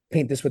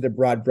paint this with a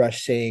broad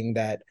brush saying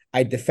that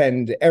I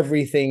defend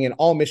everything and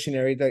all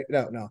missionaries.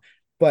 No, no.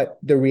 But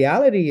the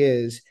reality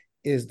is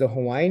the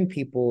Hawaiian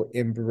people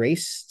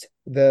embraced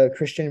the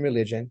Christian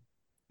religion,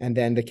 and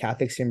then the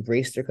Catholics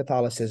embraced their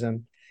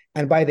Catholicism.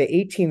 And by the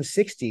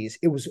 1860s,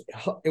 it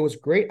was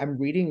great. I'm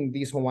reading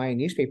these Hawaiian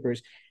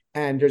newspapers,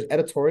 and there's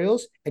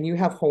editorials, and you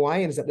have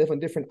Hawaiians that live on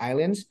different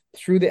islands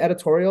through the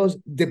editorials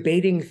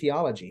debating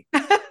theology.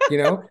 You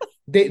know,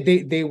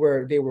 they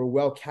were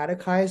well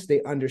catechized,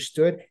 they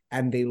understood,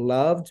 and they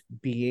loved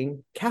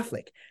being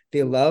Catholic.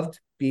 They loved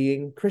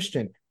being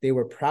Christian. They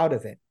were proud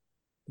of it.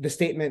 The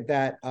statement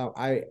that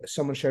I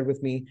someone shared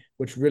with me,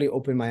 which really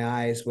opened my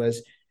eyes,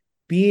 was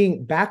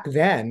being back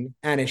then,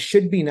 and it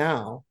should be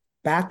now,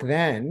 back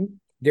then,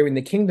 during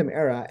the Kingdom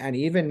era, and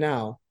even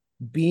now,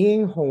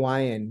 being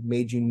Hawaiian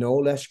made you no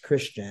less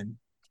Christian,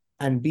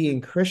 and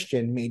being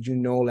Christian made you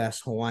no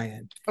less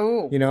Hawaiian.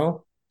 Oh, You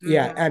know?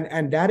 Yeah, mm-hmm.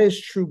 and that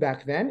is true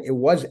back then. It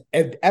was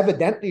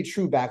evidently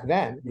true back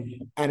then,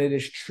 and it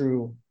is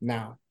true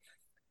now.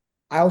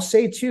 I'll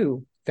say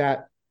too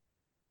that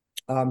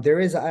there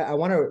is, I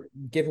want to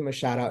give him a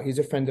shout out. He's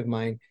a friend of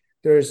mine.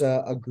 There's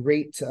a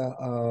great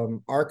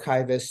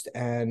archivist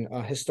and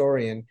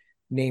historian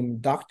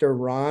named Dr.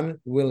 Ron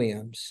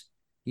Williams.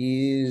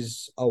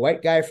 He's a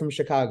white guy from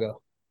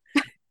Chicago,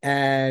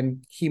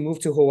 and he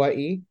moved to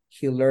Hawaii.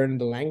 He learned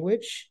the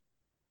language,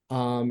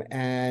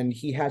 and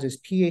he has his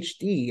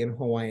PhD in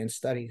Hawaiian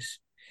studies.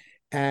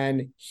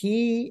 And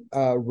he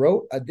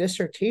wrote a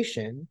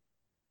dissertation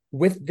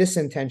with this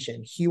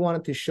intention. He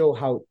wanted to show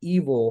how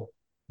evil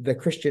the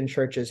Christian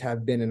churches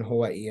have been in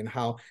Hawaii, and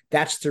how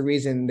that's the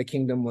reason the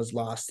kingdom was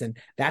lost, and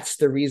that's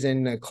the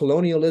reason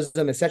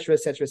colonialism, etc.,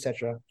 etc.,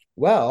 etc.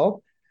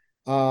 Well,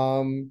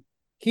 um,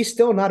 he's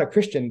still not a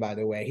Christian, by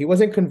the way. He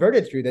wasn't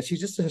converted through this. He's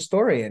just a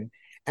historian,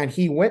 and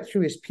he went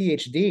through his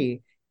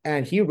PhD,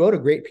 and he wrote a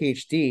great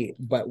PhD.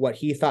 But what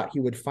he thought he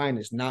would find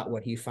is not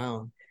what he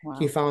found.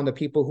 He Wow. found the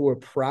people who were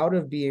proud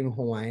of being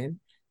Hawaiian.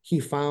 He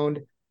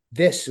found,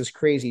 this is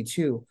crazy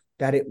too,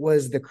 that it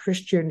was the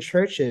Christian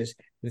churches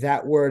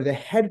that were the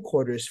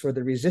headquarters for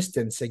the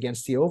resistance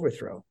against the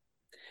overthrow.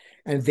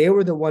 And they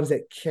were the ones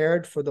that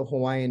cared for the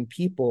Hawaiian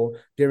people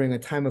during a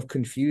time of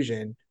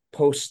confusion,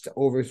 post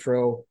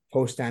overthrow,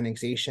 post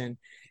annexation.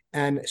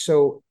 And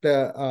so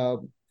the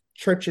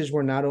churches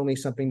were not only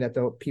something that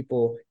the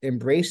people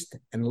embraced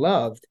and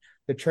loved,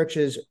 the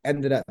churches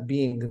ended up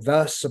being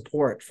the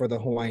support for the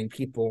Hawaiian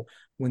people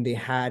when they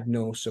had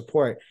no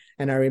support.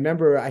 And I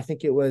remember, I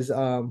think it was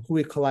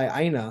Hui Kalai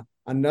Aina,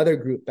 another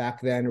group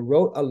back then,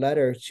 wrote a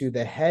letter to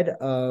the head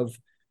of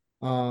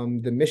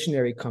the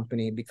missionary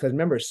company, because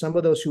remember, some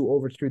of those who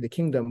overthrew the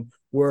kingdom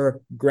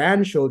were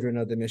grandchildren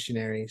of the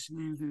missionaries.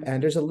 Mm-hmm.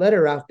 And there's a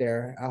letter out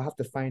there, I'll have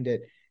to find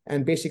it.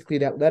 And basically,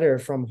 that letter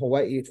from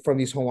Hawaii, from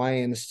these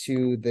Hawaiians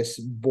to this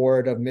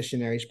board of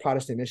missionaries,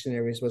 Protestant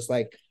missionaries, was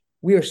like,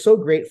 we are so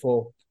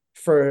grateful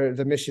for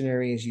the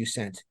missionaries you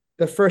sent,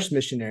 the first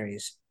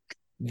missionaries.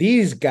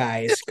 These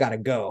guys got to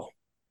go.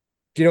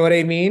 Do you know what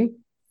I mean?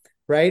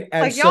 Right.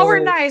 And Like y'all were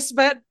so nice,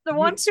 but the you,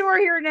 ones who are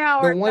here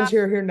now the are ones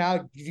not. here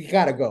now, you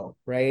gotta go,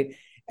 right?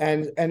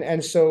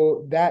 And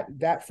so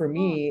that for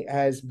me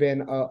has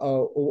been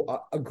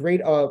a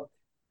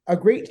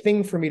great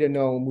thing for me to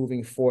know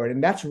moving forward,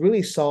 and that's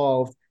really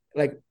solved,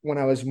 like when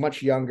I was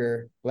much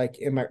younger, like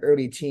in my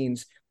early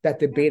teens, that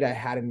Yeah. debate I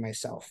had in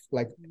myself,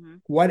 like, Mm-hmm.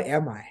 what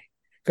am I?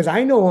 Because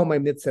I know all my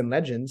myths and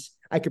legends.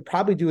 I could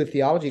probably do a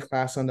theology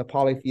class on the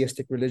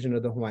polytheistic religion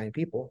of the Hawaiian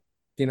people,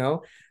 you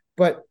know,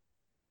 but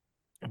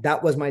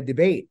that was my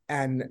debate.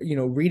 And,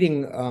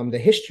 reading the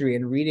history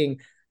and reading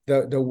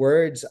the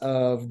words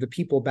of the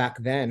people back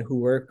then who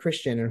were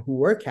Christian and who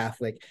were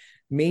Catholic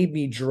made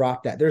me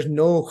drop that. There's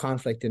no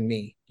conflict in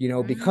me,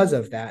 because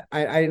of that.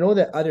 I know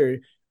that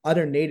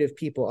other Native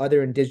people,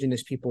 other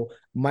Indigenous people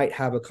might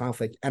have a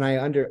conflict. And I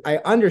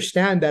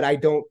understand that I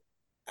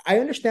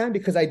understand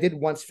because I did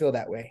once feel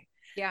that way.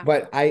 Yeah.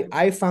 But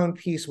I found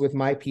peace with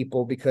my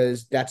people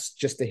because that's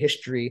just the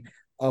history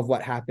of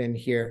what happened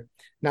here.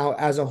 Now,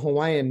 as a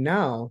Hawaiian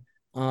now,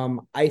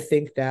 I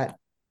think that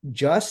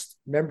just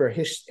remember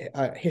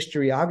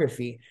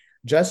historiography,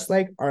 just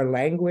like our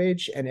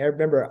language, and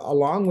remember,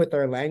 along with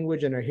our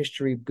language and our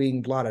history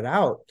being blotted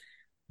out,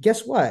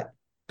 guess what?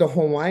 The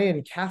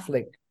Hawaiian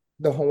Catholic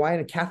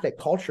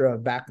culture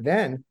of back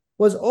then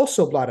was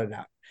also blotted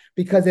out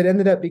because it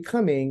ended up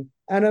becoming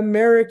an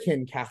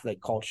American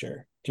Catholic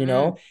culture.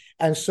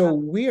 And so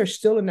we are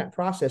still in that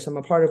process. I'm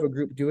a part of a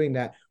group doing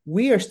that.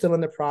 We are still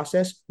in the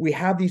process. We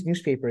have these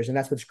newspapers, and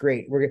that's what's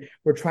great.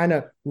 We're trying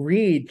to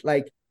read,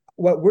 like,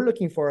 what we're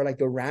looking for, like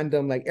the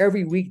random, like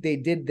every week they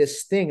did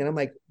this thing. And I'm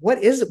like,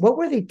 what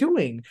were they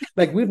doing?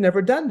 Like, we've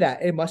never done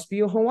that. It must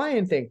be a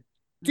Hawaiian thing.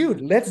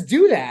 Dude, let's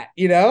do that,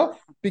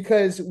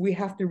 because we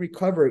have to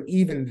recover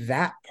even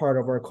that part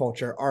of our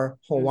culture, our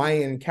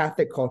Hawaiian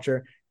Catholic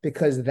culture,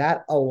 because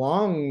that,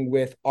 along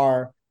with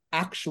our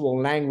actual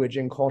language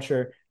and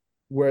culture,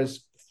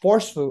 was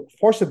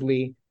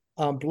forcibly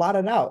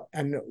blotted out.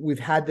 And we've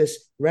had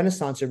this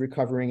renaissance of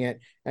recovering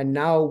it. And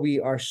now we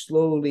are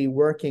slowly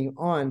working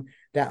on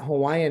that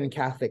Hawaiian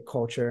Catholic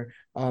culture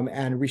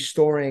and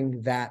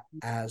restoring that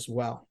as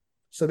well.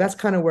 So that's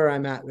kind of where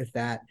I'm at with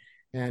that.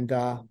 And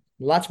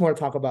lots more to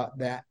talk about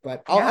that,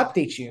 but I'll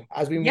update you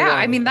as we move on. Yeah,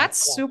 I mean,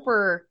 that's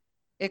super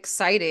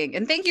exciting.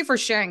 And thank you for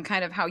sharing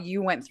kind of how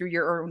you went through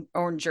your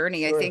own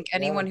journey. Sure. I think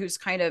anyone who's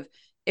kind of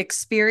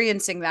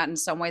experiencing that in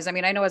some ways. I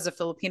mean, I know as a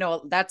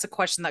Filipino, that's a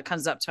question that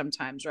comes up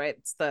sometimes, right?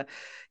 It's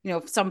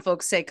some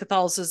folks say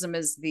Catholicism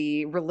is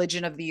the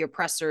religion of the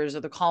oppressors or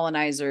the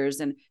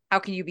colonizers, and how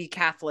can you be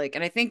Catholic?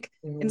 And I think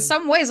in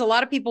some ways, a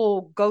lot of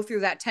people go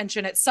through that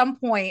tension at some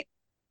point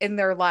in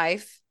their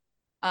life.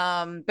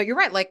 But you're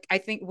right. Like, I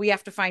think we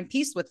have to find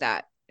peace with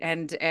that.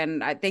 And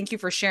I thank you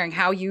for sharing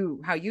how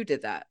you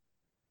did that.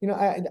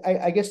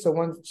 I guess the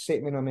one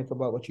statement I'll make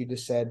about what you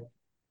just said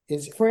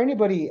is, for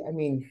anybody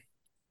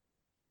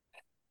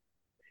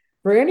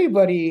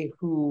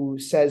who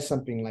says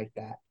something like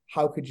that,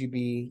 how could you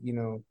be,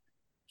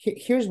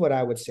 here's what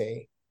I would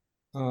say,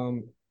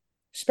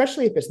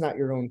 especially if it's not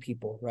your own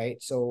people,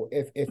 right? So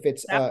if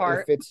it's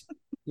not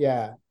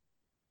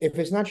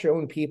your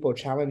own people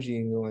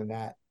challenging you on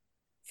that,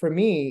 for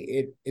me,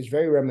 it is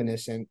very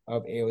reminiscent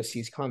of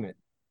AOC's comment,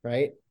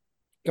 right?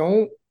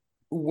 When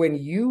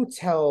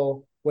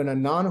a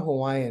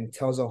non-Hawaiian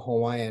tells a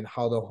Hawaiian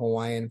how the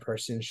Hawaiian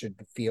person should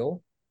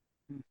feel,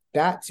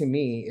 that to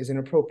me is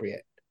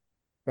inappropriate.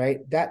 Right?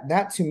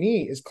 That to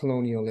me is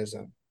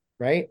colonialism,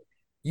 right?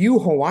 You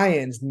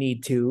Hawaiians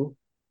need to,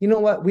 you know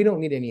what? We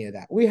don't need any of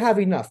that. We have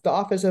enough. The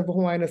Office of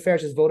Hawaiian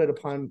Affairs is voted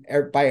upon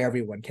by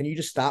everyone. Can you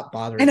just stop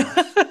bothering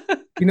us?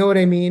 You know what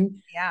I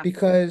mean? Yeah.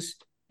 Because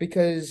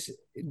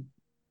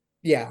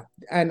yeah.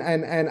 And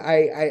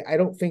I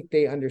don't think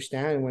they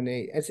understand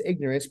it's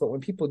ignorance, but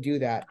when people do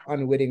that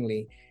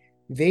unwittingly,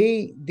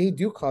 they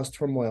do cause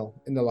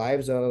turmoil in the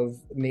lives of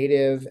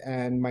Native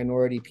and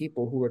minority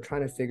people who are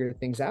trying to figure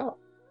things out.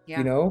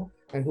 And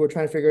who are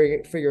trying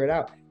to figure it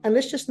out. And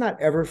let's just not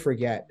ever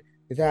forget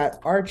that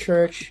our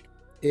church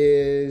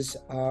is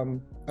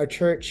a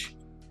church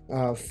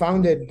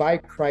founded by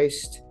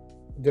Christ,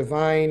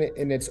 divine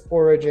in its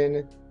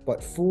origin,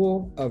 but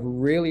full of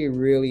really,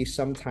 really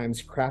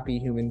sometimes crappy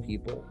human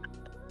people.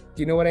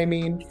 Do you know what I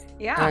mean?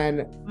 Yeah.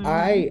 And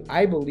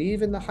I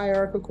believe in the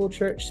hierarchical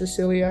church,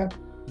 Cecilia,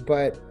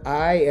 but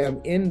I am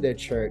in the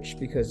church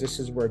because this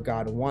is where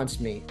God wants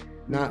me,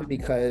 not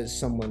because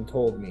someone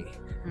told me.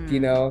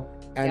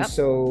 And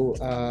so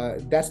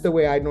that's the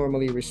way I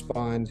normally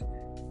respond.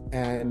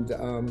 And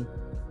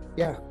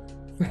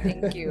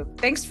Thank you.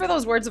 Thanks for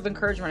those words of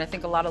encouragement. I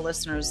think a lot of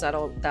listeners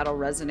that'll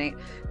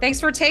resonate. Thanks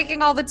for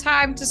taking all the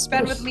time to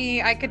spend with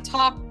me. I could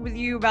talk with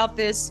you about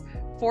this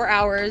for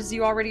hours.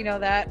 You already know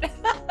that.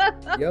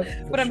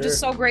 But I'm just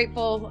so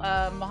grateful.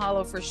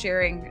 Mahalo for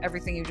sharing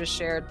everything you just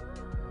shared.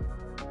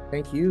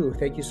 Thank you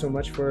so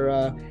much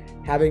for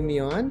having me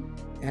on.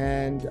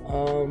 And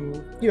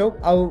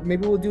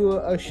maybe we'll do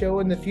a show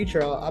in the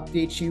future. I'll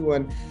update you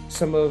on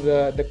some of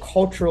the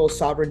cultural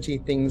sovereignty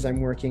things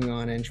I'm working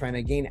on and trying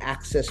to gain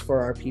access for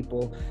our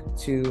people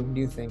to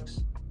new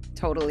things.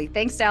 Totally.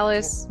 Thanks,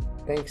 Dallas.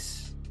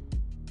 Thanks.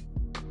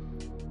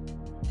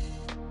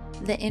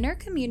 The Inner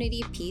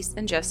Community Peace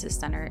and Justice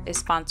Center is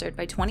sponsored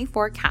by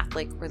 24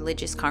 Catholic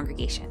religious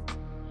congregations.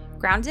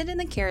 Grounded in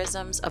the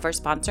charisms of our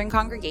sponsoring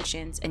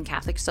congregations and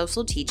Catholic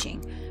social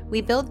teaching, we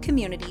build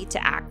community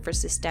to act for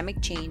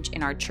systemic change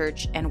in our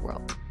church and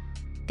world.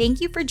 Thank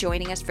you for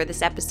joining us for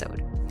this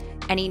episode.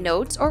 Any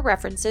notes or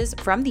references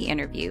from the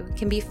interview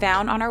can be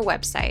found on our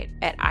website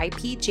at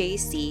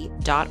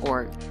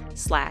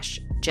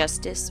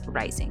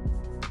ipjc.org/justicerising.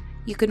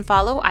 You can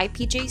follow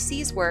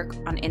IPJC's work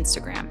on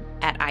Instagram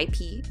at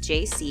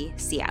IPJC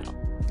Seattle.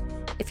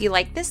 If you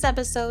like this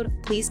episode,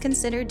 please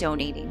consider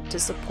donating to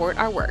support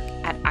our work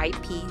at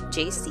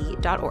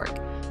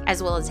ipjc.org,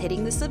 as well as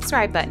hitting the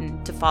subscribe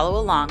button to follow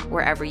along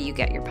wherever you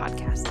get your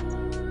podcasts.